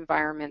interaction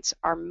environments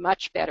are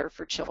much better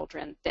for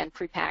children than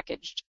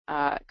prepackaged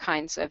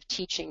kinds of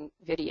teaching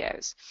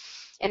videos.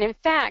 And in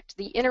fact,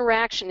 the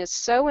interaction is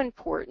so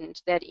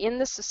important that in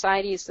the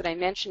societies that I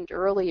mentioned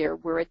earlier,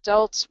 where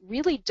adults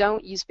really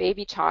don't use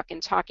baby talk in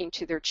talking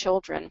to their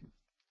children,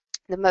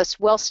 the most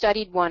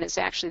well-studied one is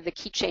actually the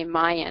Quiche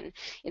Mayan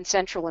in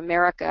Central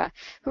America,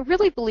 who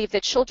really believe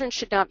that children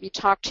should not be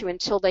talked to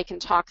until they can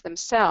talk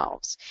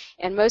themselves.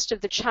 And most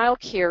of the child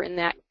care in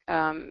that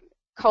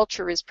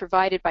culture is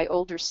provided by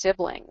older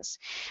siblings.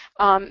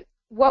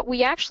 What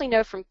we actually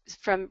know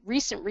from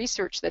recent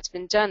research that's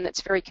been done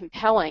that's very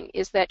compelling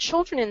is that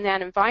children in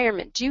that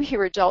environment do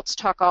hear adults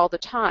talk all the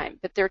time,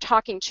 but they're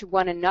talking to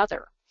one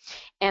another.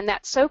 And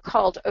that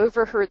so-called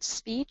overheard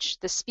speech,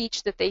 the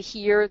speech that they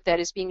hear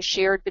that is being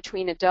shared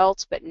between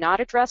adults but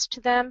not addressed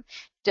to them,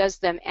 does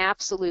them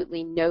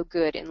absolutely no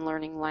good in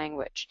learning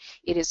language.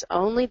 It is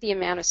only the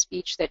amount of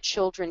speech that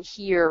children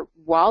hear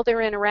while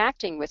they're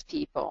interacting with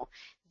people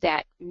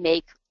that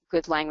make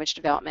good language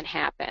development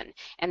happen.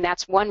 And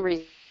that's one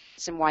reason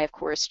why, of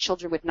course,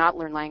 children would not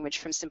learn language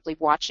from simply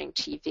watching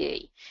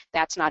TV.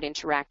 That's not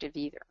interactive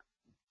either.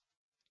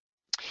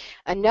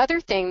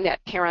 Another thing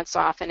that parents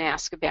often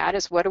ask about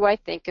is, what do I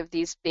think of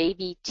these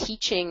baby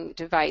teaching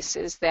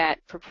devices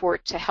that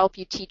purport to help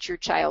you teach your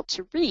child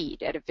to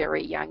read at a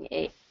very young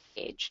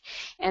age?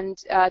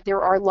 And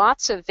there are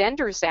lots of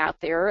vendors out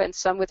there, and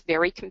some with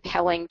very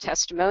compelling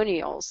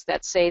testimonials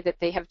that say that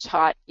they have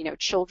taught,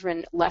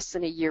 children less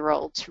than a year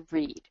old to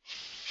read.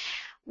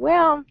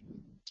 Well,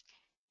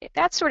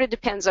 that sort of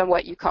depends on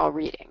what you call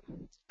reading.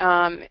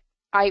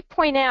 I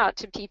point out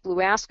to people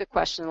who ask a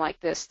question like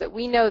this that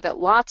we know that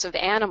lots of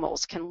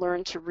animals can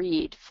learn to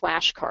read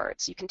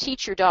flashcards. You can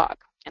teach your dog,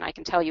 and I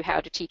can tell you how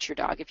to teach your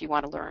dog if you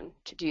want to learn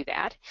to do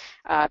that.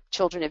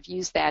 Children have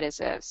used that as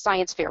a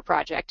science fair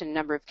project in a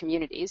number of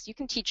communities. You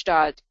can teach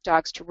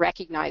dogs to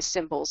recognize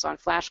symbols on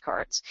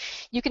flashcards.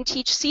 You can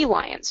teach sea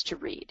lions to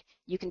read.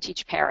 You can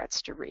teach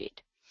parrots to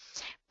read.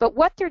 But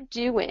what they're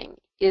doing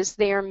is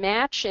they're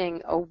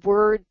matching a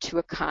word to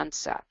a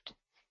concept.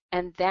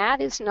 And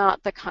that is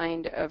not the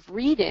kind of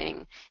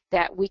reading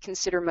that we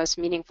consider most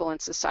meaningful in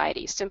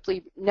society.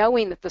 Simply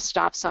knowing that the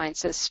stop sign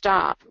says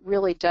stop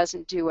really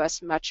doesn't do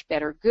us much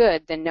better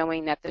good than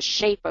knowing that the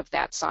shape of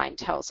that sign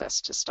tells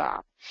us to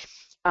stop.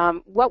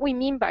 What we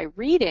mean by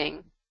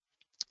reading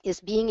is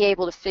being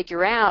able to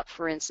figure out,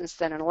 for instance,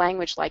 that in a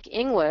language like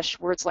English,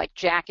 words like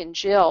Jack and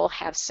Jill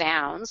have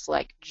sounds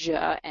like j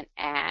and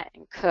a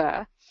and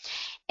k.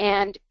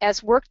 And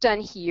as work done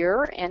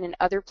here and in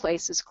other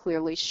places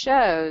clearly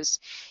shows,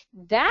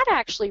 that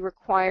actually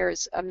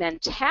requires a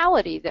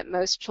mentality that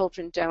most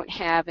children don't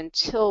have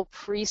until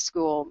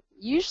preschool,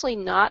 usually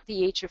not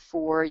the age of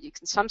 4. You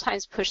can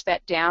sometimes push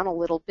that down a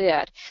little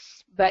bit.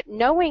 But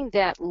knowing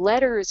that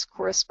letters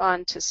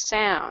correspond to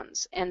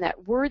sounds and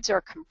that words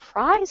are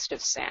comprised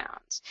of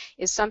sounds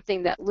is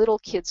something that little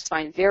kids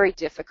find very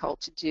difficult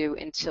to do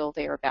until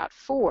they're about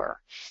 4.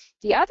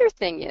 The other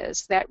thing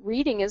is that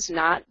reading is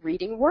not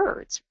reading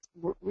words.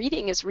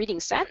 Reading is reading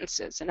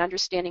sentences and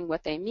understanding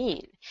what they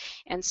mean.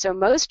 And so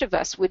most of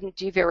us wouldn't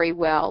do very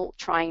well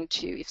trying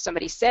to, if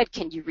somebody said,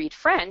 can you read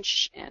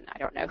French? And I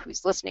don't know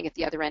who's listening at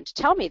the other end to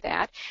tell me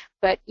that,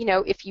 but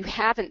if you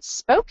haven't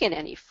spoken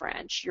any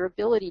French, your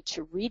ability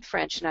to read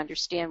French and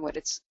understand what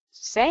it's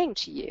saying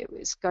to you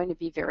is going to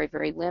be very,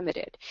 very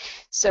limited.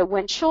 So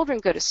when children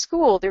go to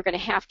school, they're going to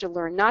have to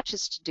learn not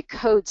just to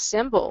decode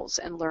symbols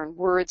and learn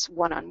words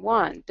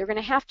one-on-one, they're going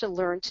to have to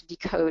learn to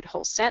decode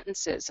whole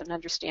sentences and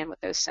understand what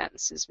those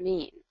sentences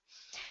mean.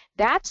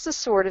 That's the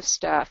sort of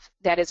stuff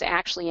that is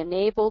actually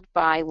enabled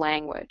by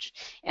language.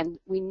 And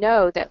we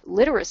know that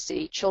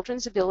literacy,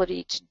 children's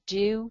ability to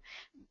do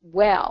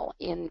well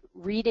in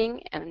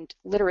reading and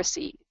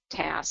literacy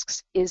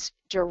tasks, is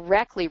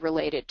directly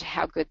related to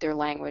how good their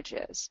language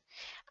is.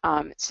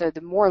 So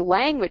the more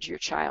language your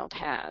child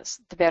has,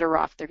 the better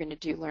off they're going to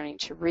do learning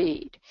to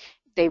read.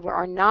 They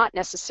are not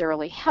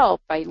necessarily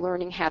helped by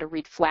learning how to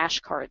read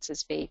flashcards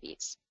as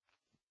babies.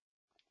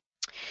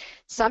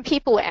 Some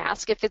people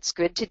ask if it's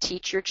good to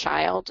teach your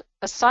child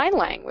a sign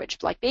language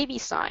like baby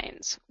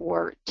signs,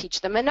 or teach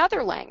them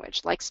another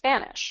language like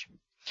Spanish.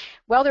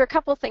 Well, there are a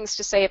couple of things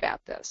to say about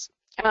this.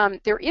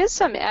 There is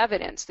some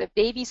evidence that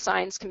baby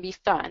signs can be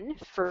fun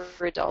for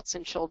adults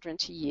and children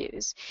to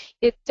use.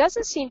 It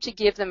doesn't seem to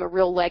give them a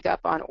real leg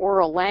up on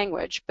oral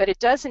language, but it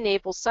does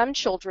enable some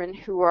children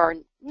who are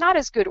not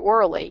as good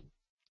orally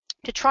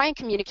to try and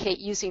communicate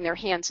using their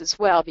hands as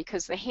well,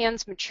 because the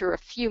hands mature a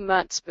few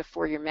months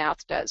before your mouth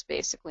does,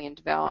 basically, in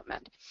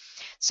development.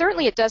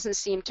 Certainly it doesn't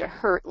seem to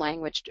hurt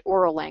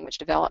oral language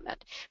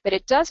development, but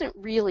it doesn't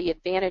really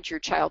advantage your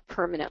child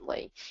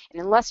permanently.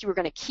 And unless you were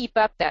going to keep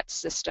up that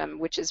system,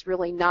 which is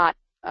really not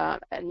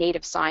a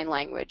native sign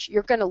language,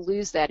 you're going to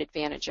lose that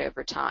advantage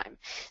over time.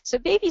 So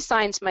baby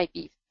signs might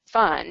be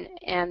fun,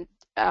 and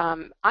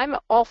I'm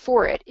all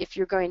for it if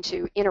you're going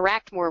to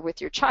interact more with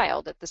your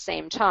child at the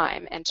same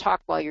time and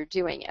talk while you're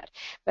doing it.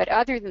 But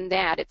other than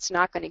that, it's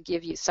not going to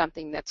give you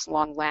something that's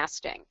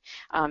long-lasting.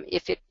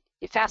 If it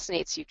it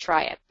fascinates you,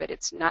 try it, but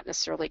it's not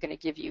necessarily going to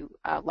give you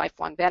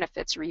lifelong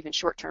benefits or even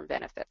short-term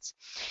benefits.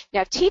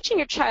 Now, teaching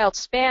your child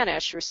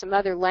Spanish or some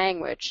other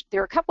language,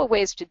 there are a couple of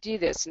ways to do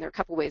this, and there are a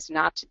couple of ways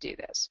not to do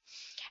this.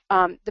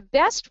 The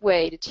best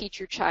way to teach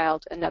your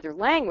child another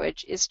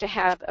language is to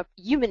have a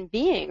human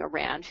being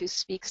around who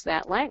speaks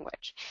that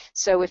language.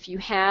 So if you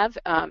have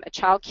a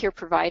child care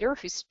provider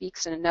who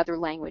speaks in another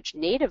language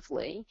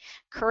natively,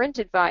 current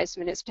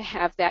advisement is to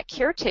have that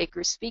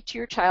caretaker speak to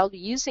your child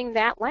using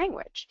that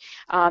language,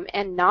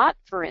 and not,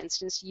 for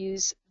instance,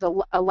 use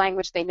a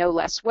language they know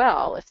less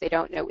well. If they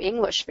don't know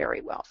English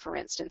very well, for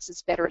instance,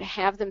 it's better to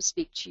have them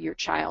speak to your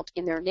child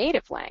in their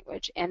native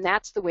language, and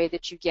that's the way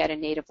that you get a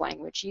native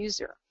language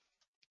user.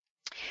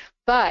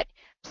 But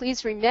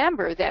please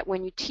remember that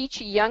when you teach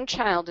a young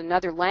child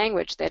another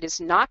language that is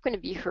not going to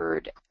be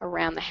heard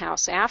around the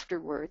house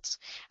afterwards,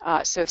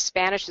 so if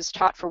Spanish is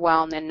taught for a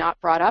while and then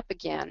not brought up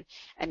again,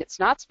 and it's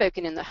not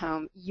spoken in the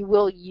home, you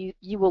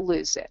will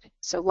lose it.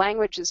 So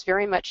language is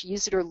very much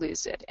use it or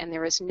lose it, and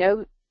there is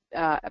no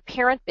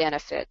apparent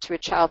benefit to a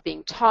child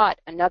being taught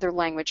another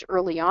language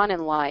early on in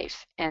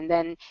life and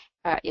then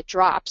it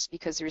drops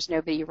because there's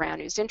nobody around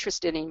who's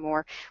interested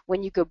anymore.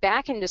 When you go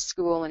back into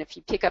school, and if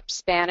you pick up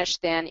Spanish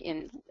then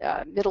in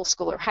middle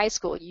school or high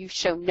school, you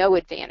show no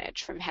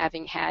advantage from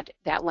having had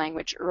that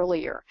language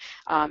earlier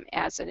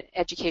as an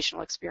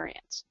educational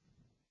experience.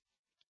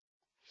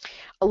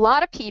 A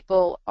lot of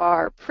people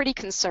are pretty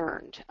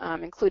concerned,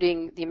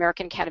 including the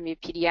American Academy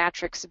of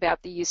Pediatrics,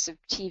 about the use of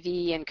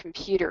TV and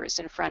computers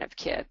in front of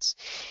kids.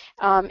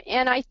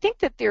 And I think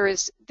that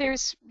there's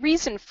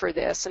reason for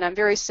this, and I'm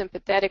very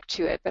sympathetic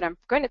to it, but I'm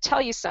going to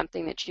tell you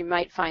something that you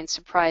might find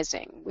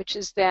surprising, which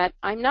is that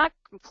I'm not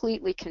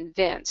completely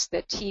convinced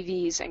that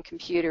TVs and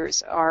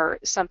computers are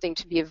something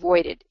to be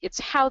avoided. It's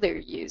how they're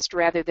used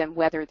rather than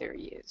whether they're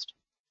used.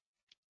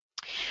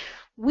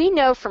 We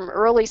know from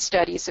early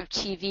studies of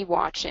TV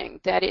watching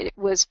that it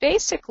was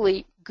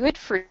basically good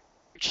for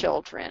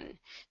children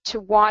to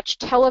watch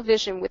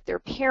television with their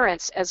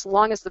parents as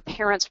long as the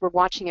parents were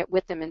watching it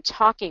with them and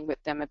talking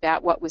with them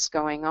about what was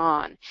going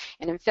on.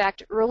 And in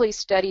fact, early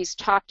studies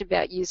talked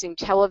about using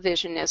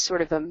television as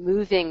sort of a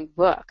moving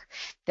book,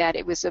 that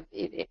it was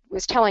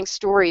telling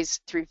stories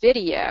through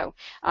video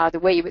the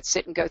way you would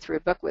sit and go through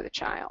a book with a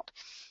child.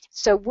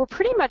 So we're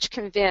pretty much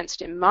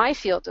convinced, in my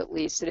field at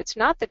least, that it's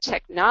not the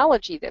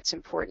technology that's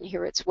important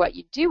here, it's what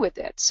you do with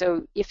it.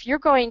 So if you're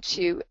going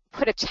to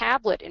put a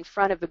tablet in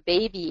front of a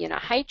baby in a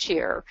high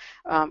chair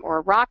or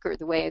a rocker,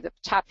 the way the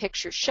top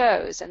picture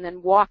shows, and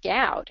then walk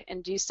out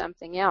and do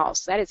something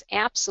else, that is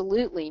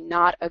absolutely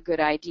not a good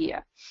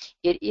idea.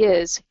 It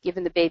is,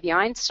 given the baby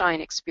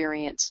Einstein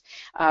experience,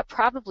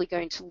 probably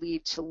going to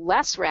lead to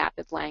less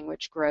rapid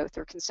language growth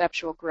or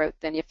conceptual growth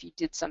than if you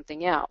did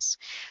something else.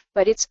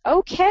 But it's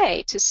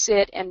okay to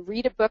sit and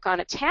read a book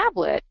on a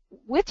tablet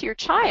with your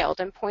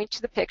child and point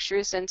to the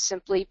pictures and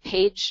simply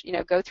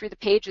go through the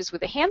pages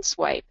with a hand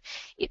swipe.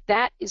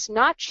 That is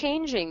not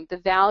changing the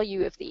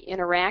value of the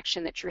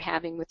interaction that you're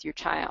having with your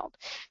child.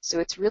 So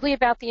it's really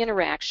about the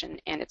interaction,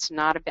 and it's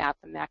not about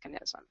the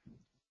mechanism.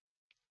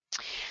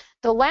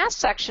 The last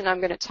section I'm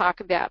going to talk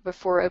about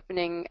before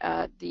opening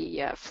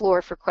the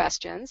floor for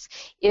questions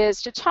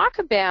is to talk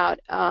about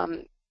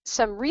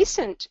some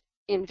recent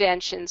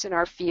inventions in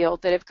our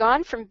field that have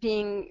gone from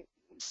being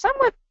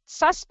somewhat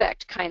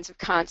suspect kinds of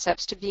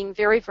concepts to being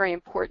very, very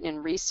important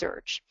in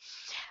research.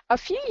 A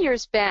few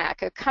years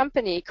back, a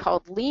company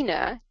called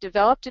Lena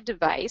developed a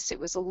device. It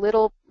was a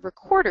little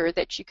recorder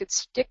that you could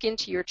stick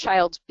into your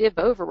child's bib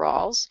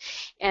overalls,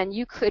 and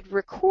you could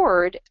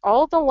record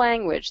all the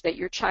language that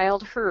your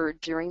child heard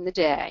during the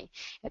day.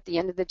 At the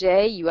end of the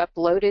day, you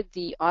uploaded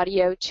the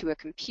audio to a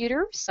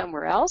computer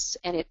somewhere else,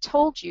 and it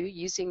told you,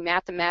 using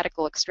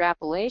mathematical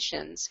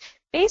extrapolations,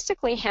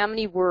 basically how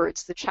many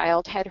words the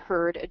child had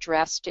heard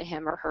addressed to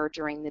him or her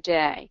during the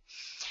day.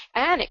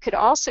 And it could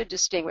also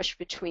distinguish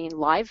between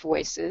live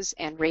voices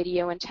and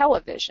radio and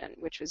television,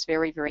 which was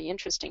very, very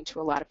interesting to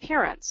a lot of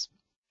parents.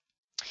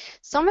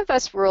 Some of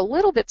us were a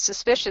little bit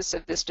suspicious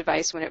of this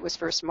device when it was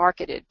first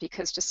marketed,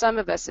 because to some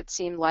of us it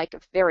seemed like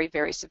a very,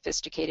 very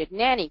sophisticated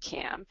nanny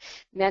cam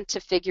meant to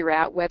figure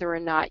out whether or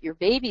not your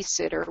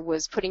babysitter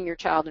was putting your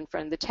child in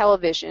front of the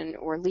television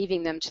or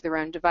leaving them to their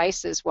own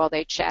devices while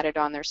they chatted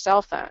on their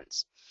cell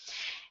phones.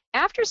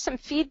 After some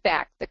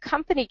feedback, the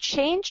company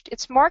changed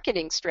its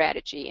marketing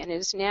strategy and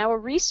is now a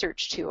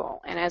research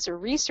tool. And as a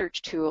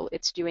research tool,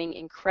 it's doing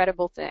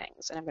incredible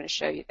things, and I'm going to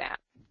show you that.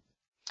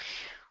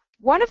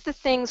 One of the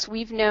things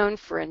we've known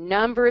for a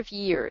number of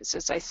years,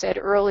 as I said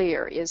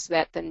earlier, is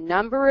that the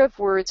number of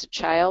words a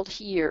child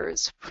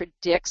hears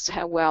predicts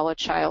how well a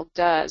child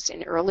does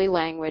in early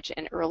language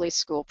and early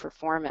school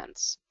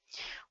performance.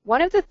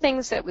 One of the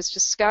things that was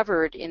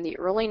discovered in the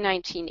early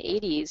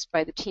 1980s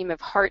by the team of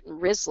Hart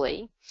and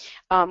Risley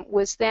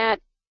was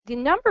that the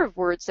number of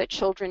words that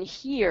children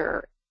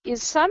hear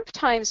is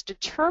sometimes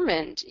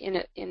determined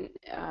in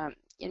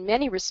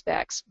many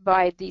respects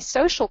by the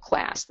social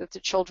class that the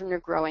children are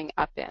growing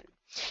up in.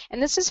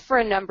 And this is for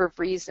a number of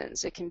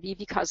reasons. It can be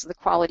because of the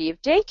quality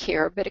of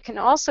daycare, but it can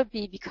also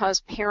be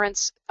because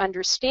parents'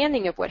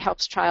 understanding of what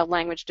helps child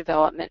language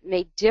development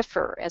may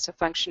differ as a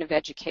function of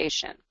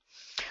education.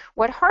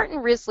 What Hart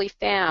and Risley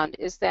found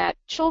is that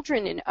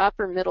children in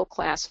upper middle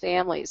class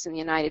families in the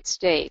United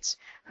States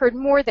heard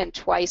more than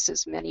twice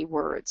as many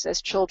words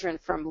as children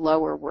from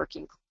lower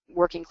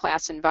working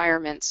class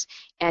environments,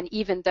 and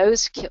even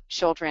those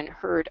children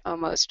heard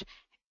almost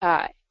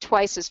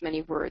twice as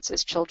many words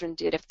as children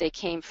did if they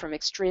came from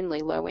extremely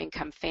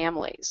low-income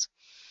families.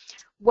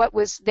 What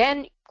was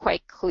then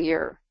quite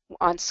clear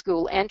on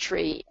school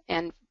entry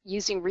and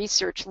using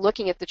research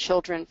looking at the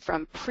children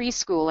from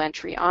preschool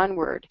entry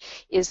onward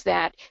is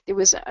that there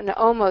was an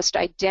almost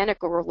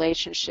identical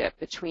relationship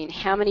between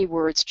how many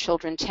words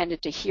children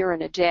tended to hear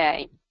in a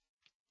day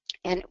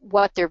and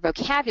what their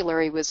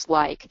vocabulary was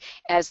like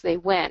as they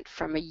went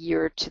from a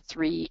year to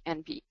 3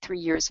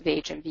 years of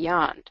age and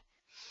beyond.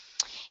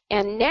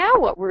 And now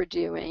what we're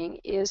doing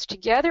is,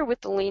 together with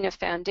the Lena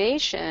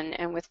Foundation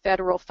and with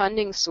federal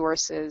funding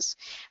sources,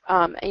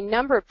 a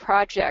number of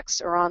projects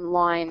are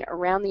online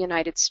around the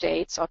United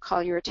States. I'll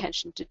call your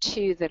attention to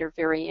 2 that are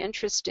very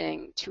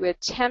interesting to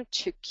attempt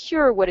to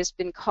cure what has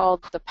been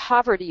called the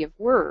poverty of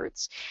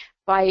words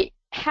by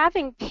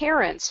having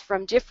parents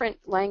from different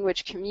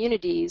language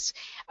communities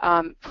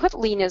put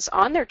Lenas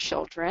on their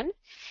children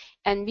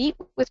and meet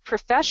with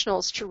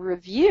professionals to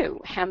review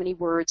how many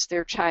words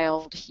their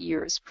child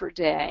hears per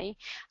day,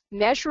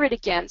 measure it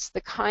against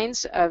the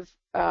kinds of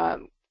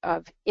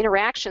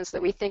interactions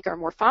that we think are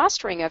more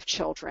fostering of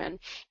children,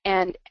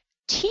 and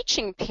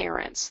teaching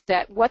parents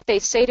that what they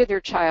say to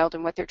their child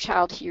and what their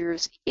child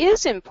hears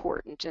is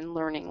important in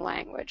learning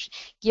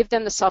language. Give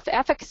them the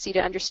self-efficacy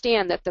to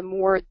understand that the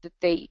more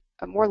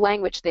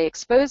language they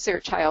expose their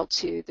child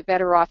to, the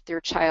better off their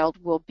child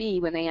will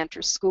be when they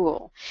enter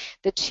school.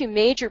 The 2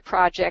 major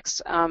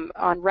projects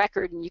on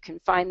record, and you can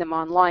find them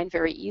online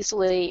very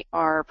easily,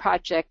 are a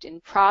project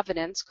in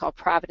Providence called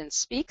Providence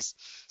Speaks,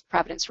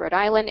 Providence, Rhode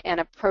Island,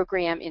 and a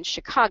program in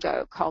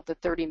Chicago called the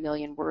 30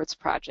 Million Words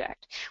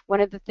Project.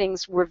 One of the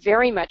things we're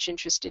very much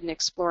interested in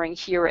exploring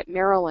here at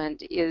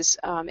Maryland is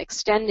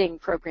extending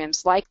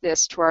programs like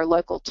this to our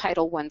local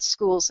Title I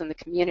schools in the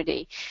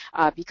community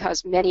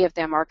because many of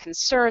them are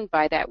concerned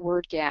by that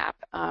word gap.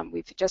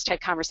 We've just had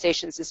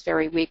conversations this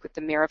very week with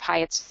the mayor of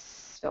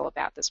Hyattsville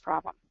about this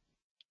problem.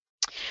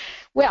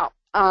 Well,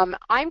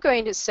 I'm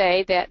going to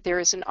say that there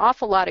is an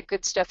awful lot of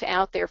good stuff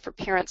out there for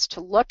parents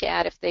to look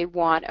at if they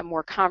want a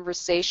more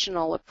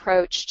conversational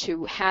approach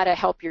to how to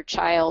help your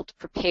child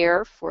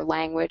prepare for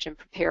language and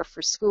prepare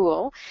for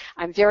school.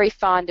 I'm very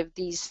fond of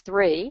these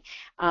 3.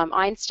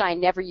 Einstein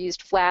never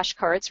used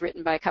flashcards,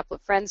 written by a couple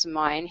of friends of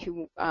mine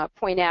who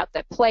point out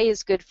that play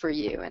is good for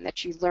you and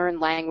that you learn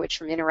language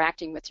from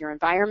interacting with your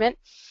environment.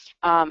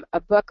 A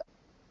book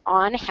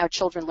on how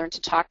children learn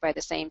to talk by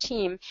the same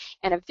team,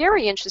 and a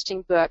very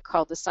interesting book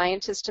called The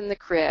Scientist in the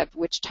Crib,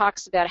 which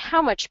talks about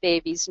how much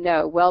babies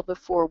know well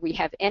before we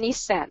have any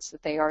sense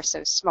that they are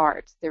so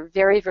smart. They're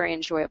very, very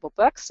enjoyable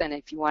books, and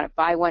if you want to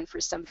buy one for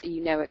somebody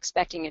you know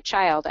expecting a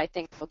child, I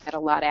think you'll get a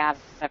lot out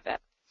of it.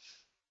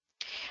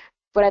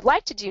 What I'd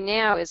like to do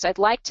now is I'd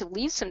like to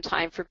leave some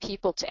time for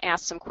people to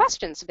ask some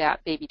questions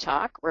about baby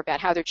talk or about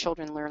how their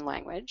children learn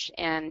language,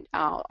 and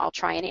I'll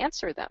try and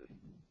answer them.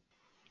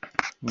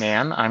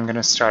 Nan, I'm going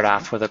to start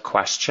off with a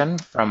question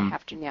from... I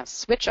have to now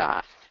switch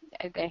off.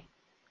 Okay.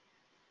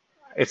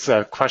 It's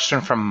a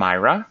question from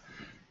Myra.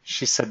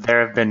 She said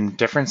there have been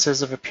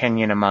differences of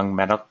opinion among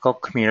medical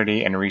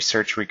community and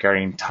research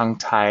regarding tongue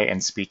tie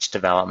and speech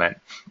development.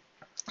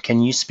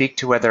 Can you speak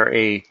to whether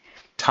a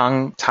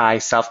tongue tie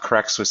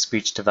self-corrects with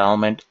speech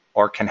development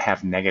or can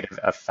have negative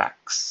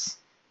effects?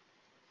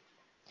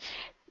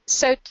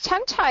 So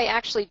tongue tie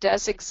actually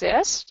does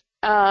exist.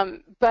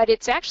 But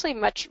it's actually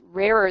much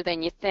rarer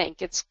than you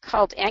think. It's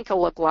called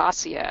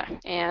ankyloglossia.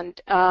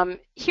 And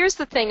here's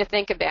the thing to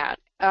think about.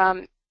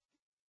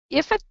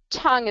 If a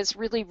tongue is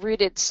really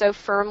rooted so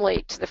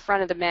firmly to the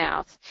front of the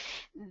mouth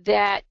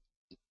that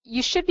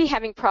you should be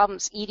having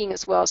problems eating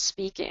as well as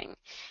speaking.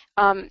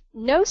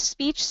 No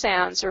speech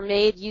sounds are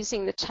made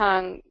using the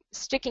tongue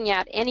sticking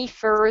out any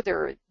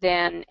further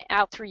than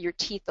out through your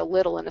teeth a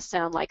little in a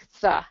sound like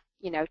th,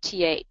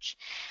 th.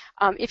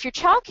 If your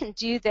child can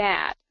do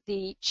that,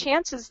 the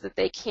chances that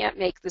they can't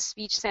make the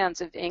speech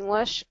sounds of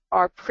English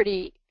are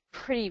pretty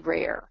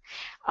rare.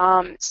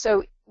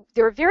 So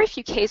there are very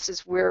few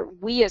cases where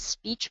we as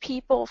speech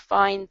people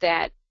find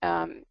that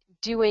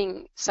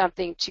doing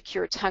something to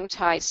cure tongue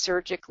tie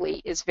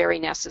surgically is very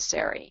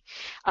necessary.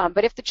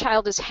 But if the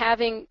child is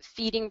having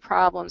feeding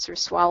problems or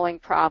swallowing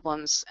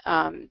problems,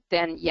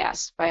 then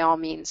yes, by all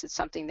means, it's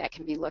something that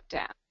can be looked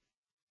at.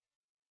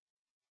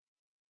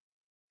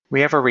 We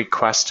have a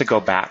request to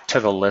go back to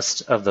the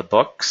list of the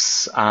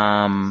books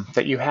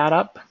that you had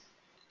up.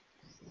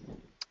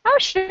 Oh,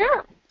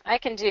 sure. I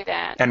can do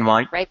that. And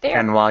while, right there.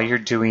 And while you're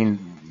doing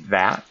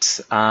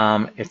that,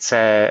 I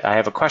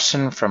have a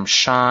question from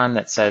Sean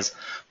that says,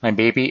 my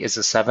baby is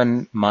a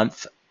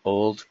 7-month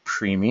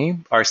preemie,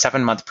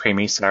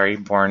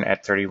 born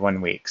at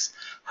 31 weeks.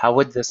 How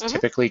would this Mhm.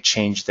 typically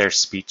change their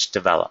speech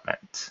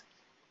development?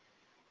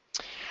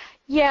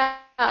 Yeah,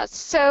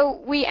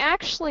 so we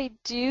actually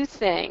do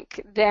think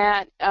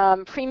that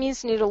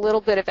preemies need a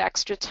little bit of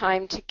extra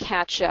time to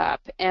catch up,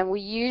 and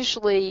we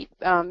usually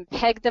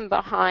peg them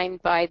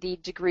behind by the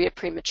degree of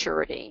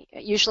prematurity,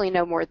 usually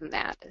no more than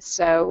that.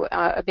 So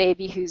a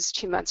baby who's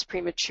 2 months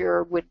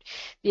premature would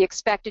be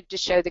expected to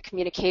show the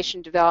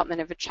communication development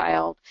of a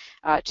child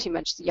 2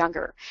 months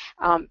younger.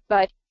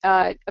 But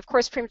of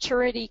course,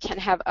 prematurity can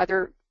have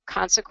other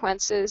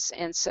consequences,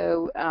 and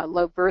so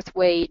low birth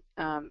weight,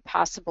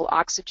 possible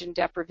oxygen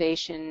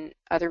deprivation,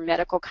 other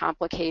medical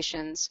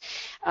complications.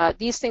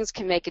 These things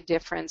can make a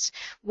difference.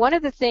 One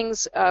of the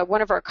things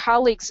one of our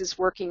colleagues is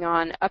working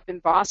on up in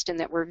Boston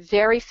that we're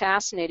very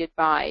fascinated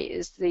by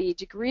is the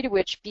degree to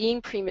which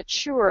being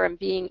premature and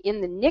being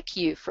in the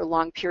NICU for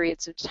long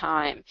periods of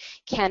time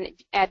can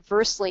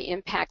adversely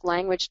impact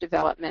language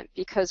development,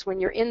 because when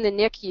you're in the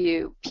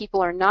NICU,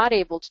 people are not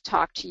able to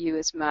talk to you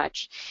as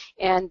much,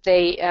 and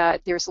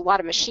there's a lot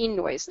of machine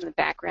noise in the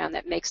background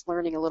that makes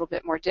learning a little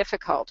bit more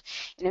difficult.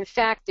 And in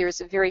fact,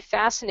 there's a very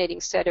fascinating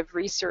set of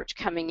research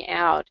coming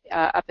out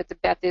up at the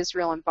Beth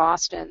Israel in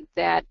Boston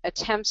that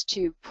attempts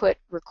to put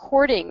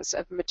recordings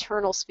of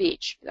maternal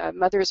speech.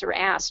 Mothers are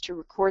asked to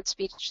record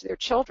speech to their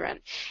children,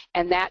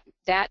 and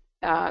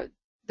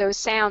those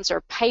sounds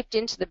are piped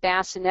into the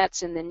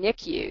bassinets in the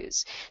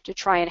NICUs to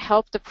try and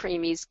help the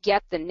preemies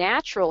get the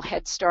natural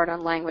head start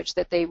on language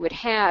that they would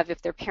have if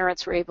their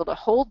parents were able to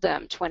hold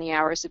them 20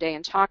 hours a day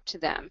and talk to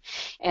them.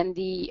 And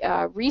the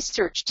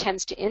research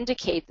tends to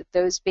indicate that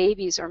those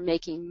babies are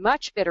making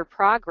much better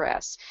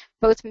progress,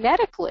 both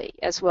medically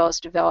as well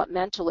as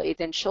developmentally,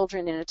 than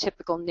children in a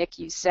typical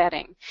NICU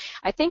setting.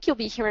 I think you'll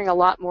be hearing a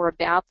lot more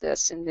about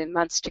this in the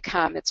months to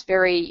come. It's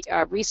very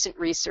recent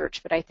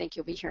research, but I think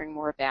you'll be hearing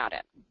more about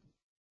it.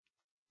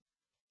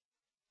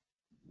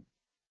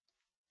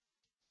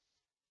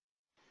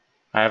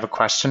 I have a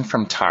question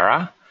from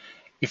Tara.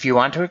 If you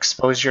want to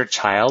expose your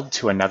child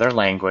to another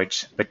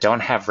language but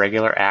don't have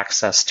regular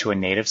access to a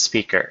native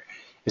speaker,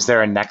 is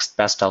there a next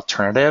best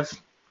alternative?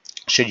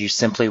 Should you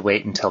simply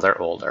wait until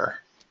they're older?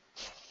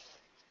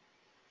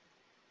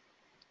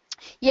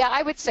 Yeah,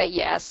 I would say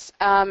yes.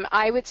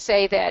 I would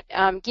say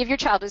that give your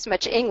child as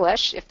much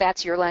English, if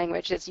that's your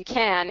language, as you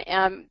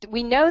can.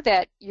 We know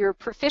that your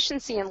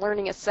proficiency in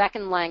learning a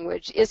second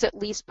language is at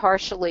least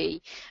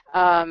partially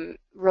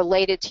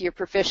related to your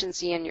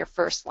proficiency in your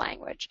first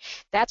language.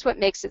 That's what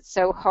makes it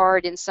so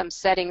hard in some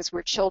settings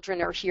where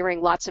children are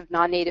hearing lots of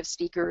non-native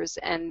speakers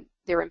and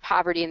they're in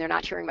poverty and they're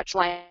not hearing much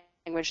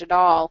language at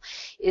all,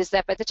 is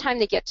that by the time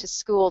they get to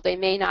school, they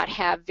may not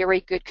have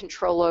very good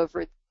control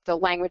over the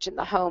language in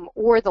the home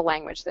or the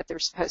language that they're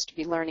supposed to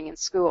be learning in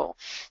school.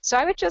 So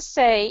I would just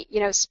say,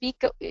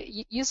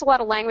 use a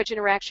lot of language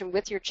interaction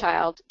with your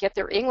child, get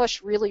their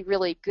English really,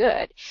 really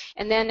good.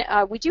 And then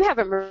we do have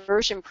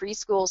immersion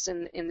preschools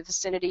in the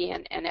vicinity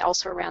and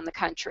elsewhere around the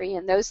country,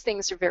 and those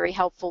things are very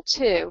helpful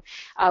too,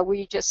 where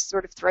you just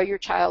sort of throw your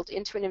child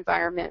into an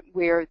environment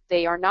where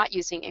they are not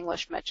using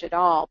English much at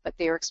all, but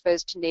they are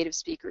exposed to native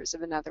speakers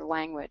of another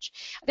language.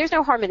 There's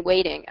no harm in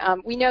waiting.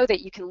 We know that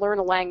you can learn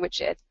a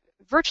language at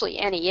virtually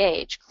any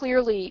age.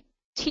 Clearly,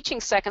 teaching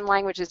second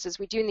languages, as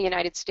we do in the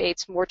United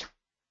States, more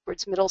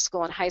towards middle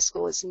school and high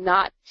school, is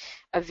not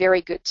a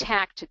very good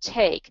tack to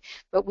take.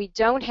 But we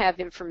don't have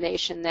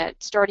information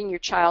that starting your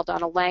child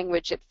on a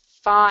language at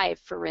 5,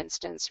 for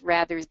instance,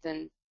 rather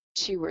than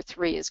 2 or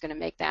 3 is going to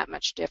make that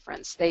much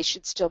difference. They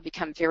should still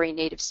become very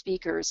native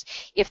speakers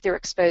if they're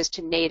exposed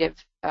to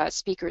native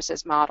speakers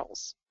as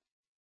models.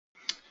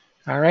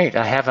 All right,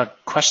 I have a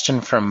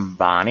question from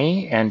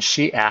Bonnie, and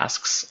she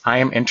asks, I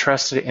am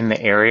interested in the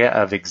area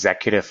of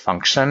executive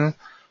function.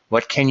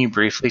 What can you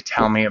briefly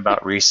tell me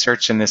about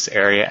research in this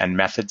area and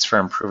methods for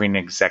improving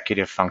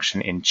executive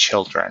function in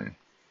children?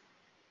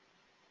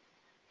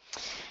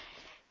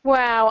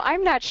 Wow,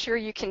 I'm not sure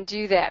you can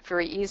do that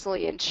very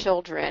easily in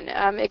children.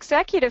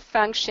 Executive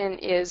function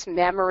is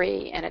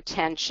memory and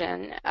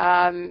attention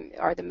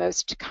are the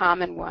most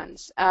common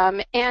ones.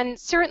 And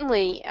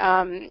certainly,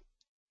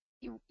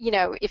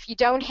 if you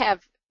don't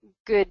have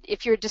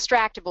if you're a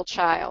distractible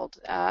child,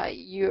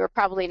 you are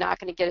probably not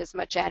going to get as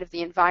much out of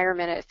the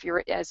environment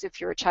as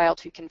if you're a child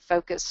who can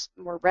focus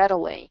more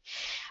readily.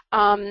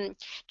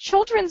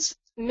 Children's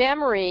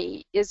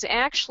memory is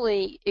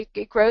actually,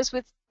 it grows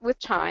with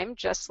time,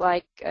 just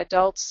like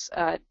adults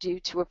do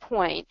to a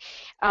point.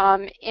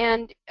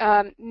 And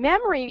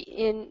memory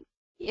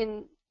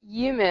in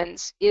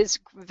humans is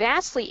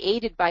vastly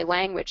aided by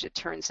language, it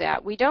turns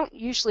out. We don't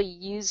usually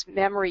use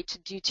memory to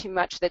do too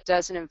much that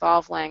doesn't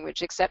involve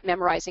language, except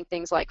memorizing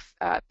things like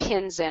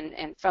pins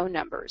and phone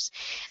numbers.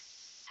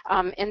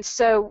 And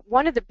so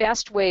one of the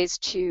best ways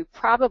to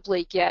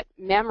probably get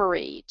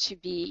memory to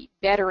be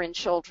better in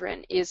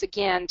children is,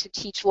 again, to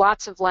teach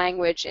lots of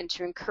language and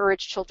to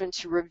encourage children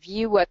to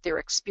review what they're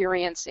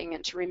experiencing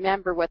and to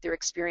remember what they're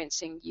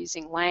experiencing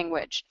using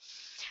language.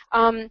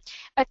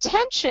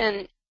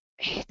 Attention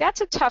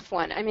that's a tough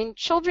one. I mean,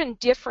 children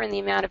differ in the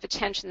amount of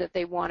attention that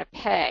they want to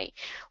pay.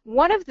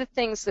 One of the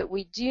things that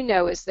we do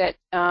know is that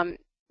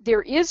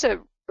there is a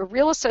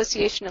real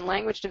association in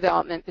language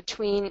development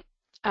between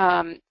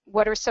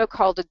what are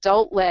so-called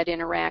adult-led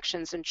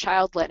interactions and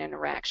child-led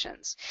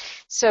interactions.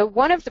 So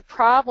one of the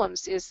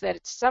problems is that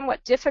it's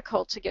somewhat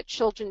difficult to get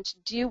children to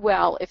do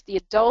well if the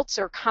adults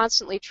are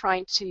constantly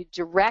trying to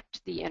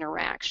direct the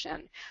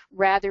interaction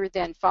rather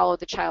than follow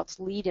the child's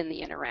lead in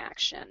the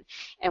interaction.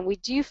 And we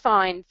do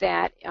find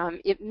that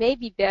it may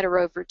be better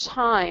over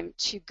time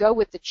to go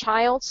with the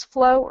child's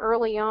flow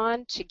early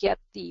on to get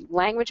the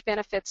language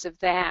benefits of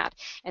that,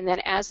 and then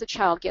as the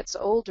child gets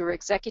older,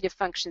 executive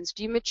functions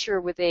do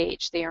mature with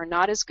age. They are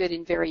not as good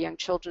in very young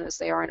children as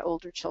they are in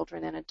older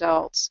children and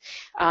adults,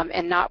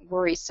 and not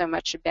worry so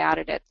much about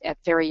it at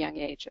very young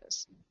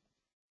ages.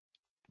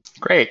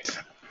 Great.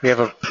 We have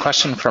a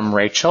question from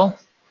Rachel.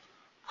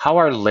 How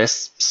are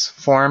lisps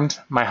formed?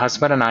 My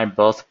husband and I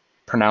both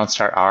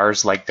pronounced our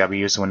R's like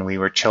W's when we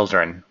were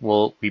children.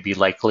 Will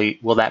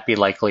that be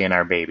likely in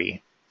our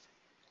baby?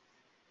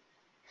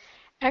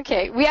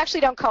 Okay, we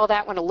actually don't call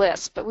that one a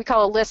lisp, but we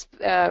call a lisp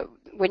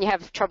when you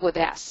have trouble with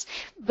S.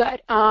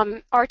 But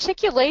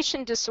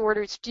articulation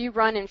disorders do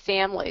run in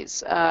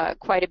families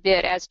quite a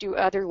bit, as do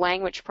other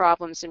language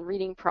problems and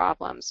reading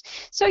problems.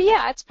 So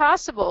yeah, it's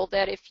possible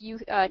that if you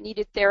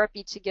needed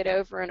therapy to get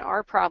over an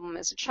R problem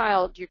as a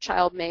child, your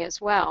child may as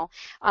well.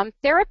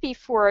 Therapy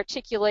for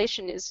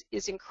articulation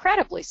is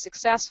incredibly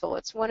successful.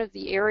 It's one of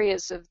the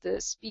areas of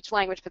the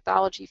speech-language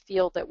pathology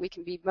field that we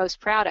can be most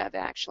proud of,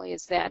 actually,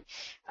 is that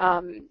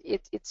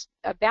it's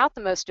about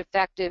the most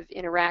effective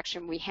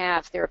interaction we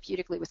have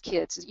therapeutically with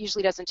kids. It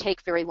usually doesn't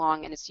take very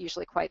long, and it's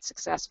usually quite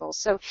successful.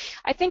 So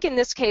I think in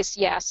this case,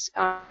 yes,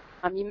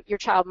 your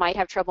child might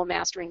have trouble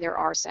mastering their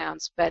R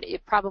sounds, but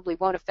it probably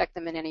won't affect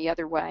them in any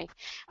other way.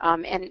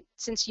 And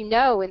since you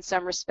know in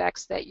some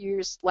respects that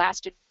yours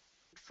lasted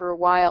for a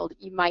while,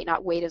 you might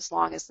not wait as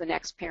long as the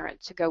next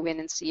parent to go in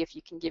and see if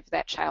you can give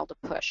that child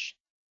a push.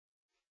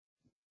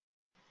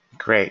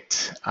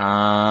 Great.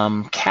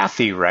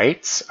 Kathy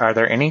writes, are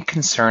there any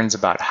concerns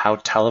about how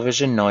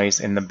television noise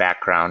in the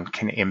background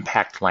can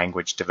impact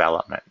language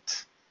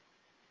development?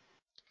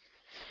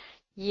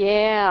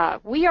 Yeah,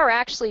 we are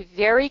actually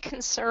very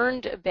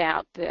concerned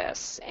about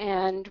this,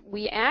 and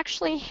we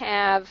actually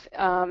have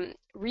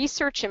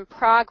research in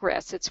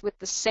progress. It's with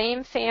the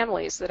same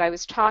families that I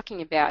was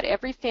talking about.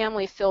 Every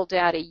family filled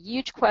out a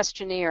huge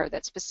questionnaire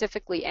that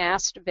specifically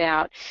asked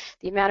about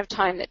the amount of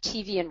time that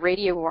TV and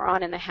radio were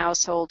on in the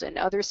household and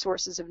other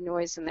sources of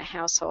noise in the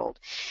household.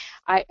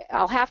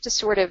 I'll have to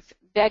sort of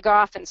beg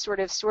off and sort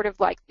of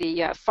like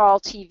the fall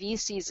TV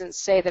season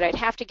say that I'd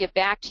have to get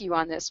back to you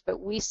on this, but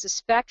we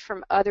suspect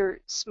from other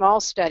small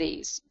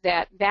studies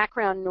that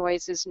background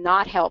noise is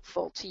not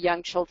helpful to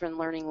young children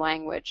learning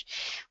language.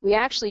 We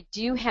actually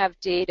do have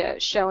data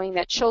showing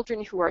that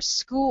children who are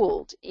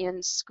schooled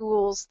in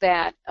schools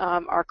that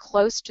are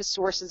close to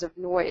sources of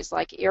noise,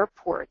 like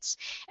airports,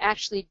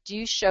 actually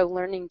do show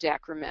learning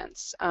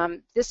decrements.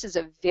 This is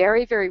a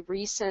very, very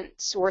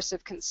recent source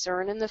of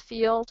concern in the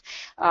field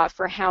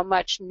for how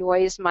much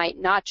noise might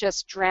not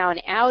just drown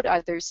out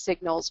other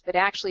signals, but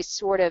actually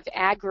sort of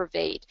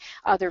aggravate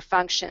other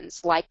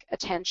functions like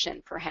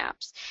attention,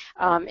 perhaps.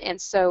 And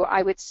so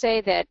I would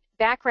say that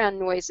background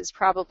noise is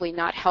probably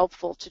not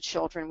helpful to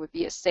children, would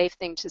be a safe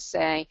thing to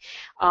say.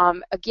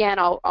 Again,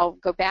 I'll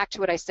go back to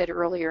what I said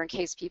earlier in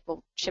case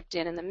people chipped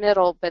in the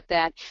middle, but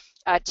that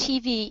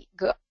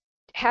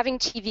having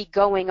TV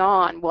going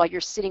on while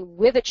you're sitting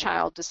with a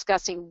child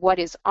discussing what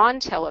is on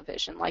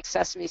television, like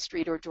Sesame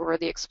Street or Dora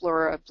the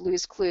Explorer or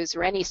Blue's Clues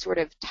or any sort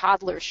of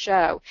toddler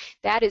show,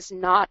 that is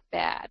not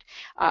bad.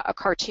 A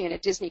cartoon, a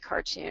Disney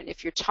cartoon,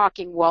 if you're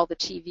talking while the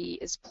TV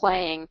is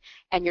playing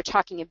and you're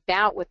talking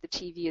about what the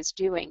TV is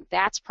doing,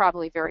 that's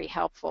probably very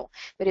helpful.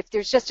 But if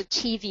there's just a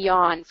TV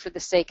on for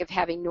the sake of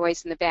having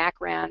noise in the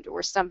background,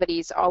 or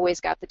somebody's always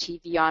got the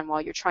TV on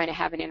while you're trying to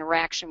have an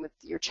interaction with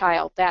your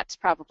child, that's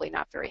probably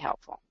not very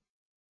helpful.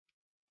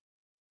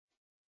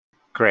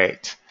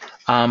 Great.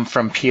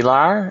 From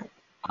Pilar,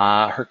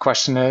 her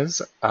question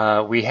is,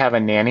 we have a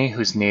nanny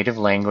whose native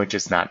language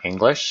is not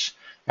English.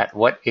 At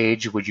what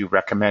age would you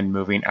recommend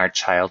moving our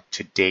child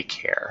to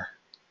daycare?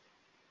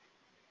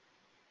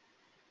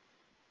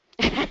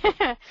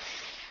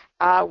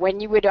 When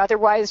you would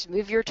otherwise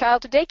move your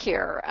child to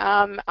daycare.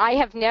 I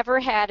have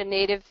never had a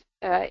native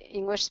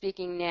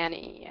English-speaking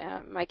nanny.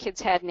 My kids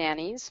had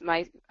nannies.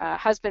 My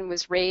husband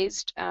was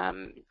raised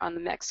on the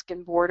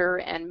Mexican border,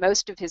 and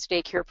most of his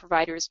daycare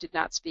providers did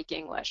not speak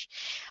English.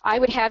 I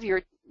would have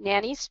your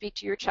nanny speak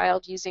to your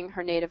child using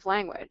her native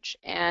language,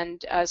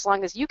 and as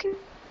long as you can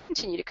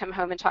continue to come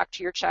home and talk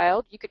to your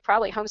child, you could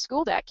probably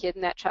homeschool that kid,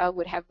 and that child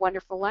would have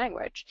wonderful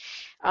language.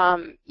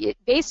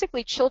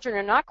 Basically, children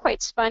are not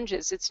quite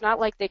sponges. It's not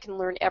like they can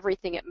learn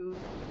everything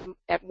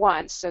at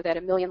once, so that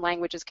a million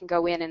languages can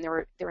go in and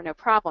there are no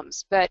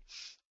problems. But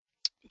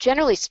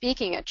generally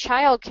speaking, a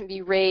child can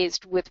be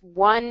raised with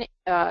one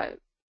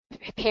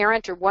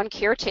parent or one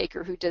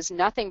caretaker who does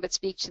nothing but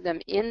speak to them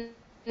in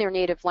their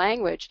native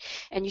language,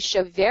 and you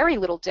show very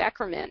little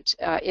decrement,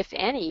 if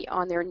any,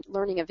 on their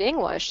learning of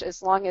English,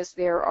 as long as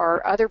there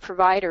are other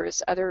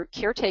providers, other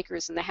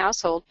caretakers in the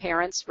household,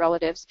 parents,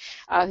 relatives,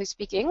 who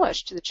speak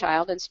English to the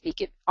child and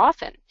speak it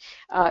often.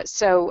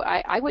 So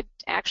I would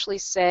actually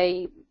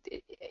say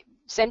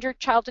send your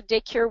child to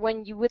daycare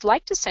when you would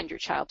like to send your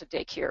child to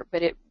daycare,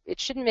 but it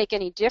shouldn't make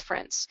any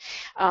difference.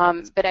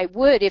 But I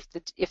would,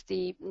 if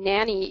the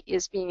nanny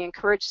is being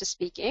encouraged to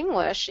speak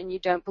English and you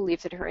don't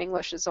believe that her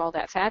English is all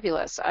that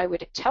fabulous, I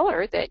would tell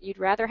her that you'd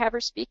rather have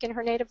her speak in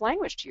her native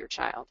language to your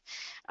child.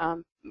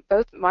 One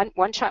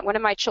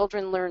of my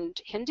children learned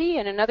Hindi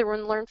and another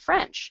one learned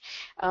French,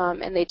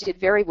 and they did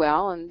very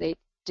well, and they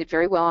did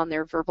very well on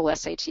their verbal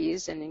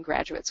SATs and in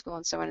graduate school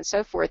and so on and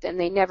so forth, and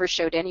they never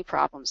showed any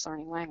problems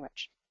learning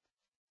language.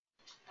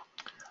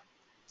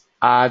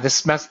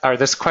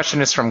 This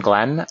question is from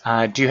Glenn.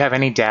 Do you have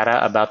any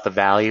data about the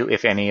value,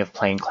 if any, of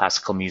playing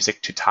classical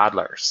music to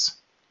toddlers?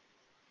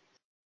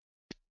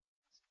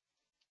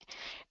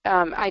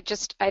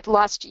 I'd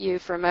lost you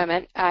for a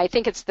moment. I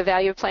think it's the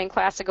value of playing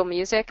classical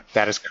music.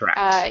 That is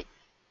correct.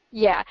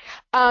 Yeah.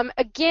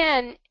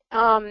 Again,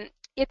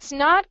 it's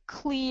not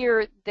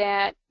clear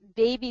that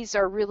babies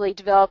are really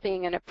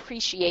developing an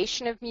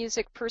appreciation of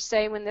music per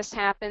se when this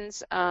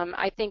happens.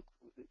 I think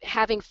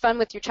having fun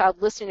with your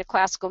child listening to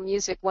classical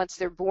music once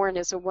they're born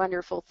is a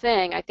wonderful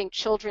thing. I think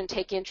children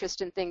take interest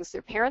in things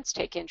their parents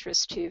take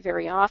interest to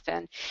very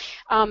often.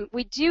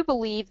 We do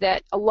believe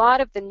that a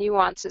lot of the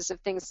nuances of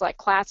things like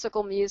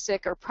classical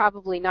music are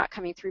probably not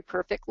coming through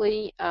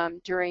perfectly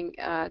during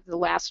the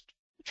last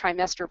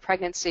trimester of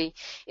pregnancy.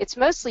 It's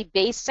mostly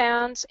bass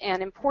sounds,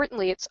 and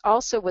importantly, it's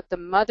also what the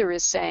mother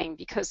is saying,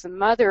 because the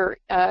mother,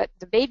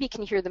 the baby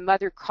can hear the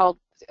mother called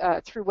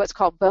through what's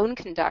called bone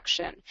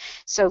conduction.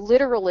 So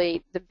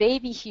literally, the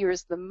baby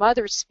hears the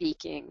mother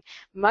speaking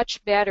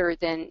much better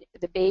than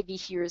the baby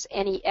hears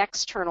any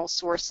external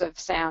source of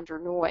sound or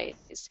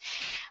noise.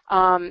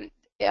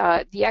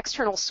 The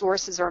external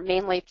sources are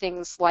mainly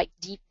things like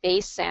deep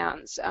bass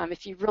sounds.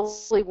 If you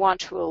really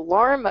want to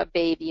alarm a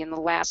baby in the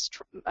last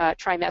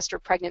trimester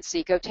of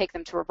pregnancy, go take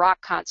them to a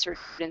rock concert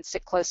and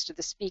sit close to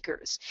the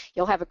speakers.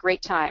 You'll have a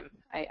great time.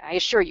 I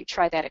assure you,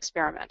 try that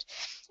experiment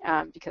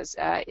because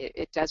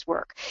it does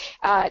work.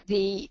 But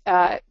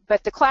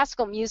the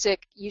classical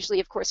music usually,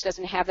 of course,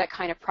 doesn't have that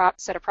kind of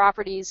set of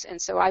properties,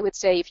 and so I would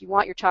say if you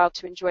want your child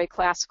to enjoy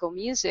classical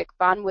music,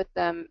 bond with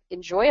them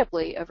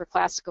enjoyably over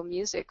classical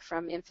music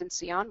from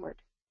infancy onward.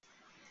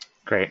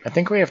 Great. I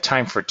think we have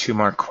time for 2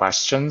 more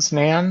questions,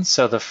 Nan.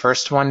 So the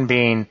first one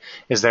being,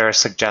 is there a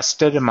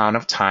suggested amount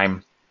of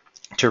time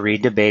to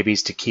read to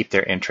babies to keep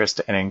their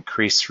interest and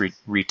increase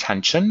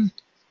retention?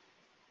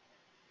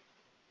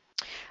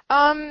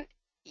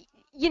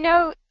 You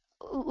know,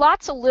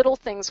 lots of little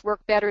things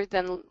work better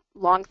than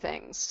long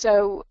things.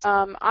 So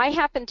I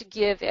happen to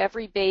give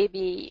every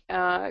baby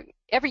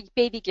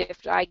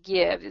gift I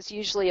give is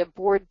usually a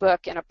board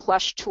book and a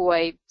plush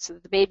toy so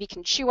that the baby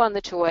can chew on the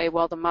toy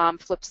while the mom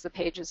flips the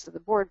pages of the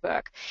board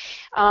book.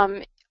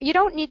 You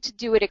don't need to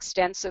do it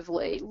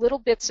extensively. Little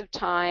bits of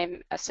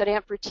time, setting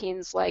up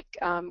routines like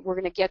we're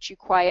going to get you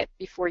quiet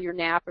before your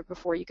nap or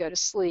before you go to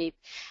sleep.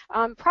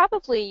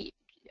 Probably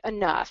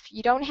enough.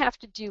 You don't have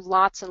to do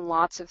lots and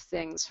lots of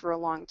things for a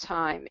long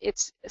time.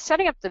 It's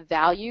setting up the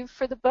value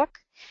for the book,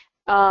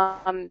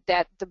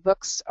 that the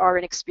books are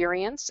an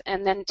experience,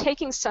 and then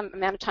taking some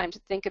amount of time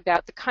to think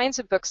about the kinds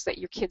of books that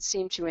your kids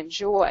seem to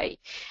enjoy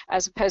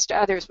as opposed to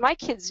others. My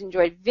kids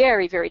enjoyed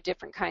very, very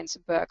different kinds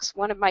of books.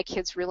 One of my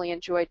kids really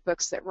enjoyed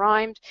books that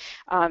rhymed,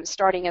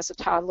 starting as a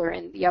toddler,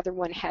 and the other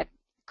one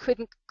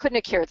couldn't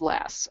have cared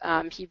less.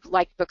 He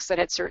liked books that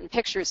had certain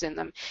pictures in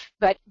them,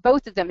 but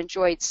both of them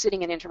enjoyed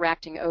sitting and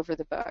interacting over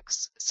the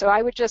books. So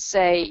I would just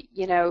say,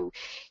 you know,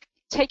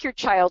 take your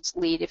child's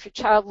lead. If your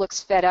child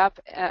looks fed up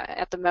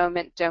at the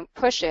moment, don't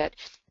push it,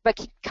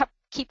 but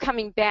keep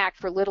coming back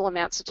for little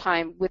amounts of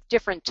time with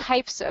different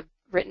types of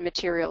written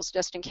materials,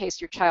 just in case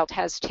your child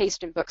has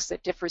taste in books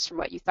that differs from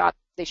what you thought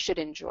they should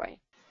enjoy.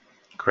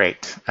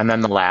 Great. And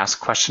then the last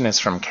question is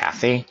from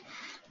Kathy.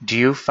 Do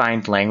you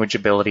find language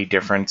ability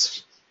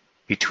difference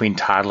between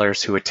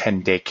toddlers who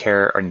attend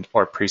daycare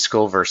or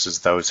preschool versus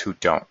those who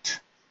don't?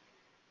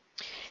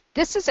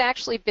 This has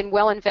actually been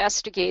well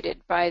investigated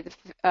by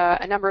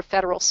a number of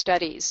federal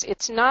studies.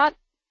 It's not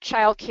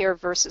child care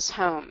versus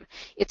home.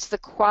 It's the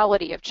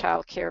quality of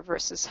child care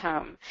versus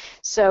home.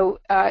 So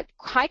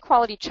high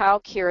quality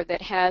child care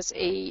that has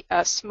a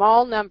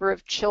small number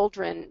of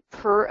children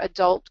per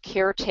adult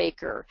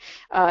caretaker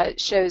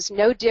shows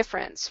no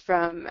difference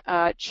from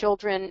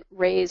children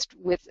raised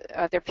with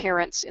their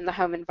parents in the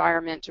home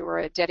environment or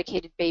a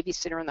dedicated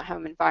babysitter in the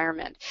home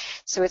environment.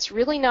 So it's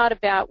really not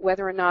about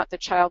whether or not the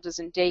child is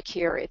in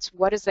daycare, it's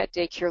what does that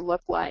daycare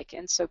look like.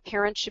 And so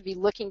parents should be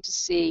looking to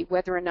see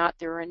whether or not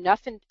there are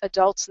enough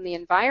adults in the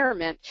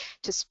environment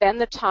to spend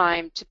the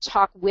time to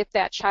talk with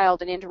that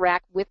child and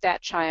interact with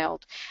that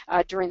child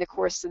during the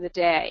course of the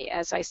day,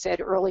 as I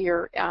said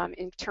earlier,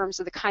 in terms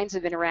of the kinds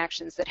of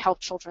interactions that help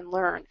children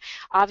learn.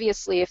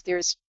 Obviously, if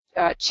there's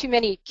too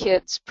many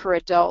kids per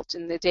adult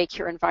in the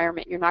daycare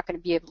environment, you're not going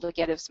to be able to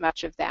get as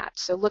much of that.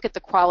 So look at the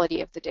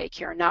quality of the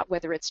daycare, not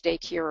whether it's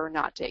daycare or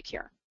not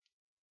daycare.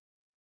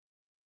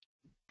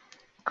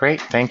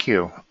 Great, thank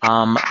you.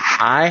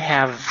 I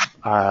have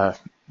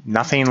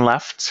nothing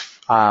left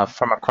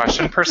from a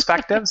question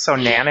perspective. So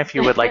Nan, if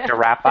you would like to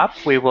wrap up,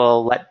 we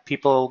will let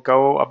people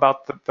go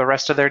about the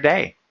rest of their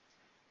day.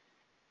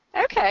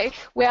 Okay,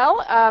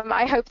 well,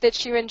 I hope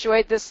that you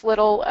enjoyed this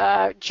little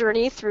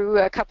journey through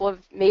a couple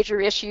of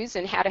major issues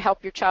and how to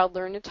help your child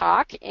learn to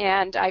talk.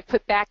 And I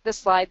put back the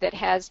slide that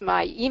has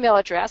my email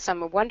address.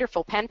 I'm a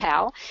wonderful pen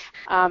pal.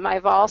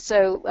 I've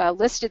also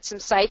listed some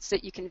sites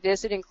that you can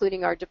visit,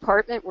 including our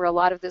department where a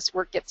lot of this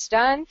work gets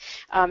done,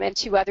 and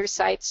 2 other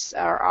sites,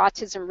 our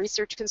Autism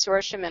Research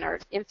Consortium and our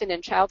Infant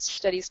and Child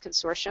Studies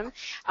Consortium.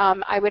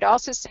 I would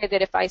also say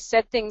that if I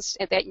said things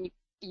that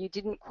you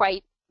didn't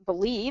quite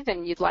believe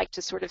and you'd like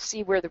to sort of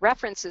see where the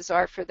references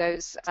are for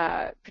those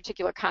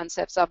particular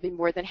concepts, I'll be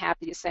more than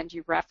happy to send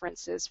you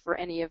references for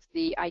any of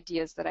the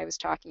ideas that I was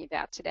talking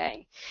about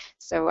today.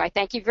 So I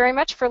thank you very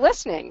much for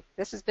listening.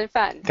 This has been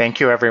fun. Thank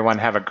you, everyone.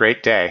 Have a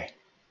great day.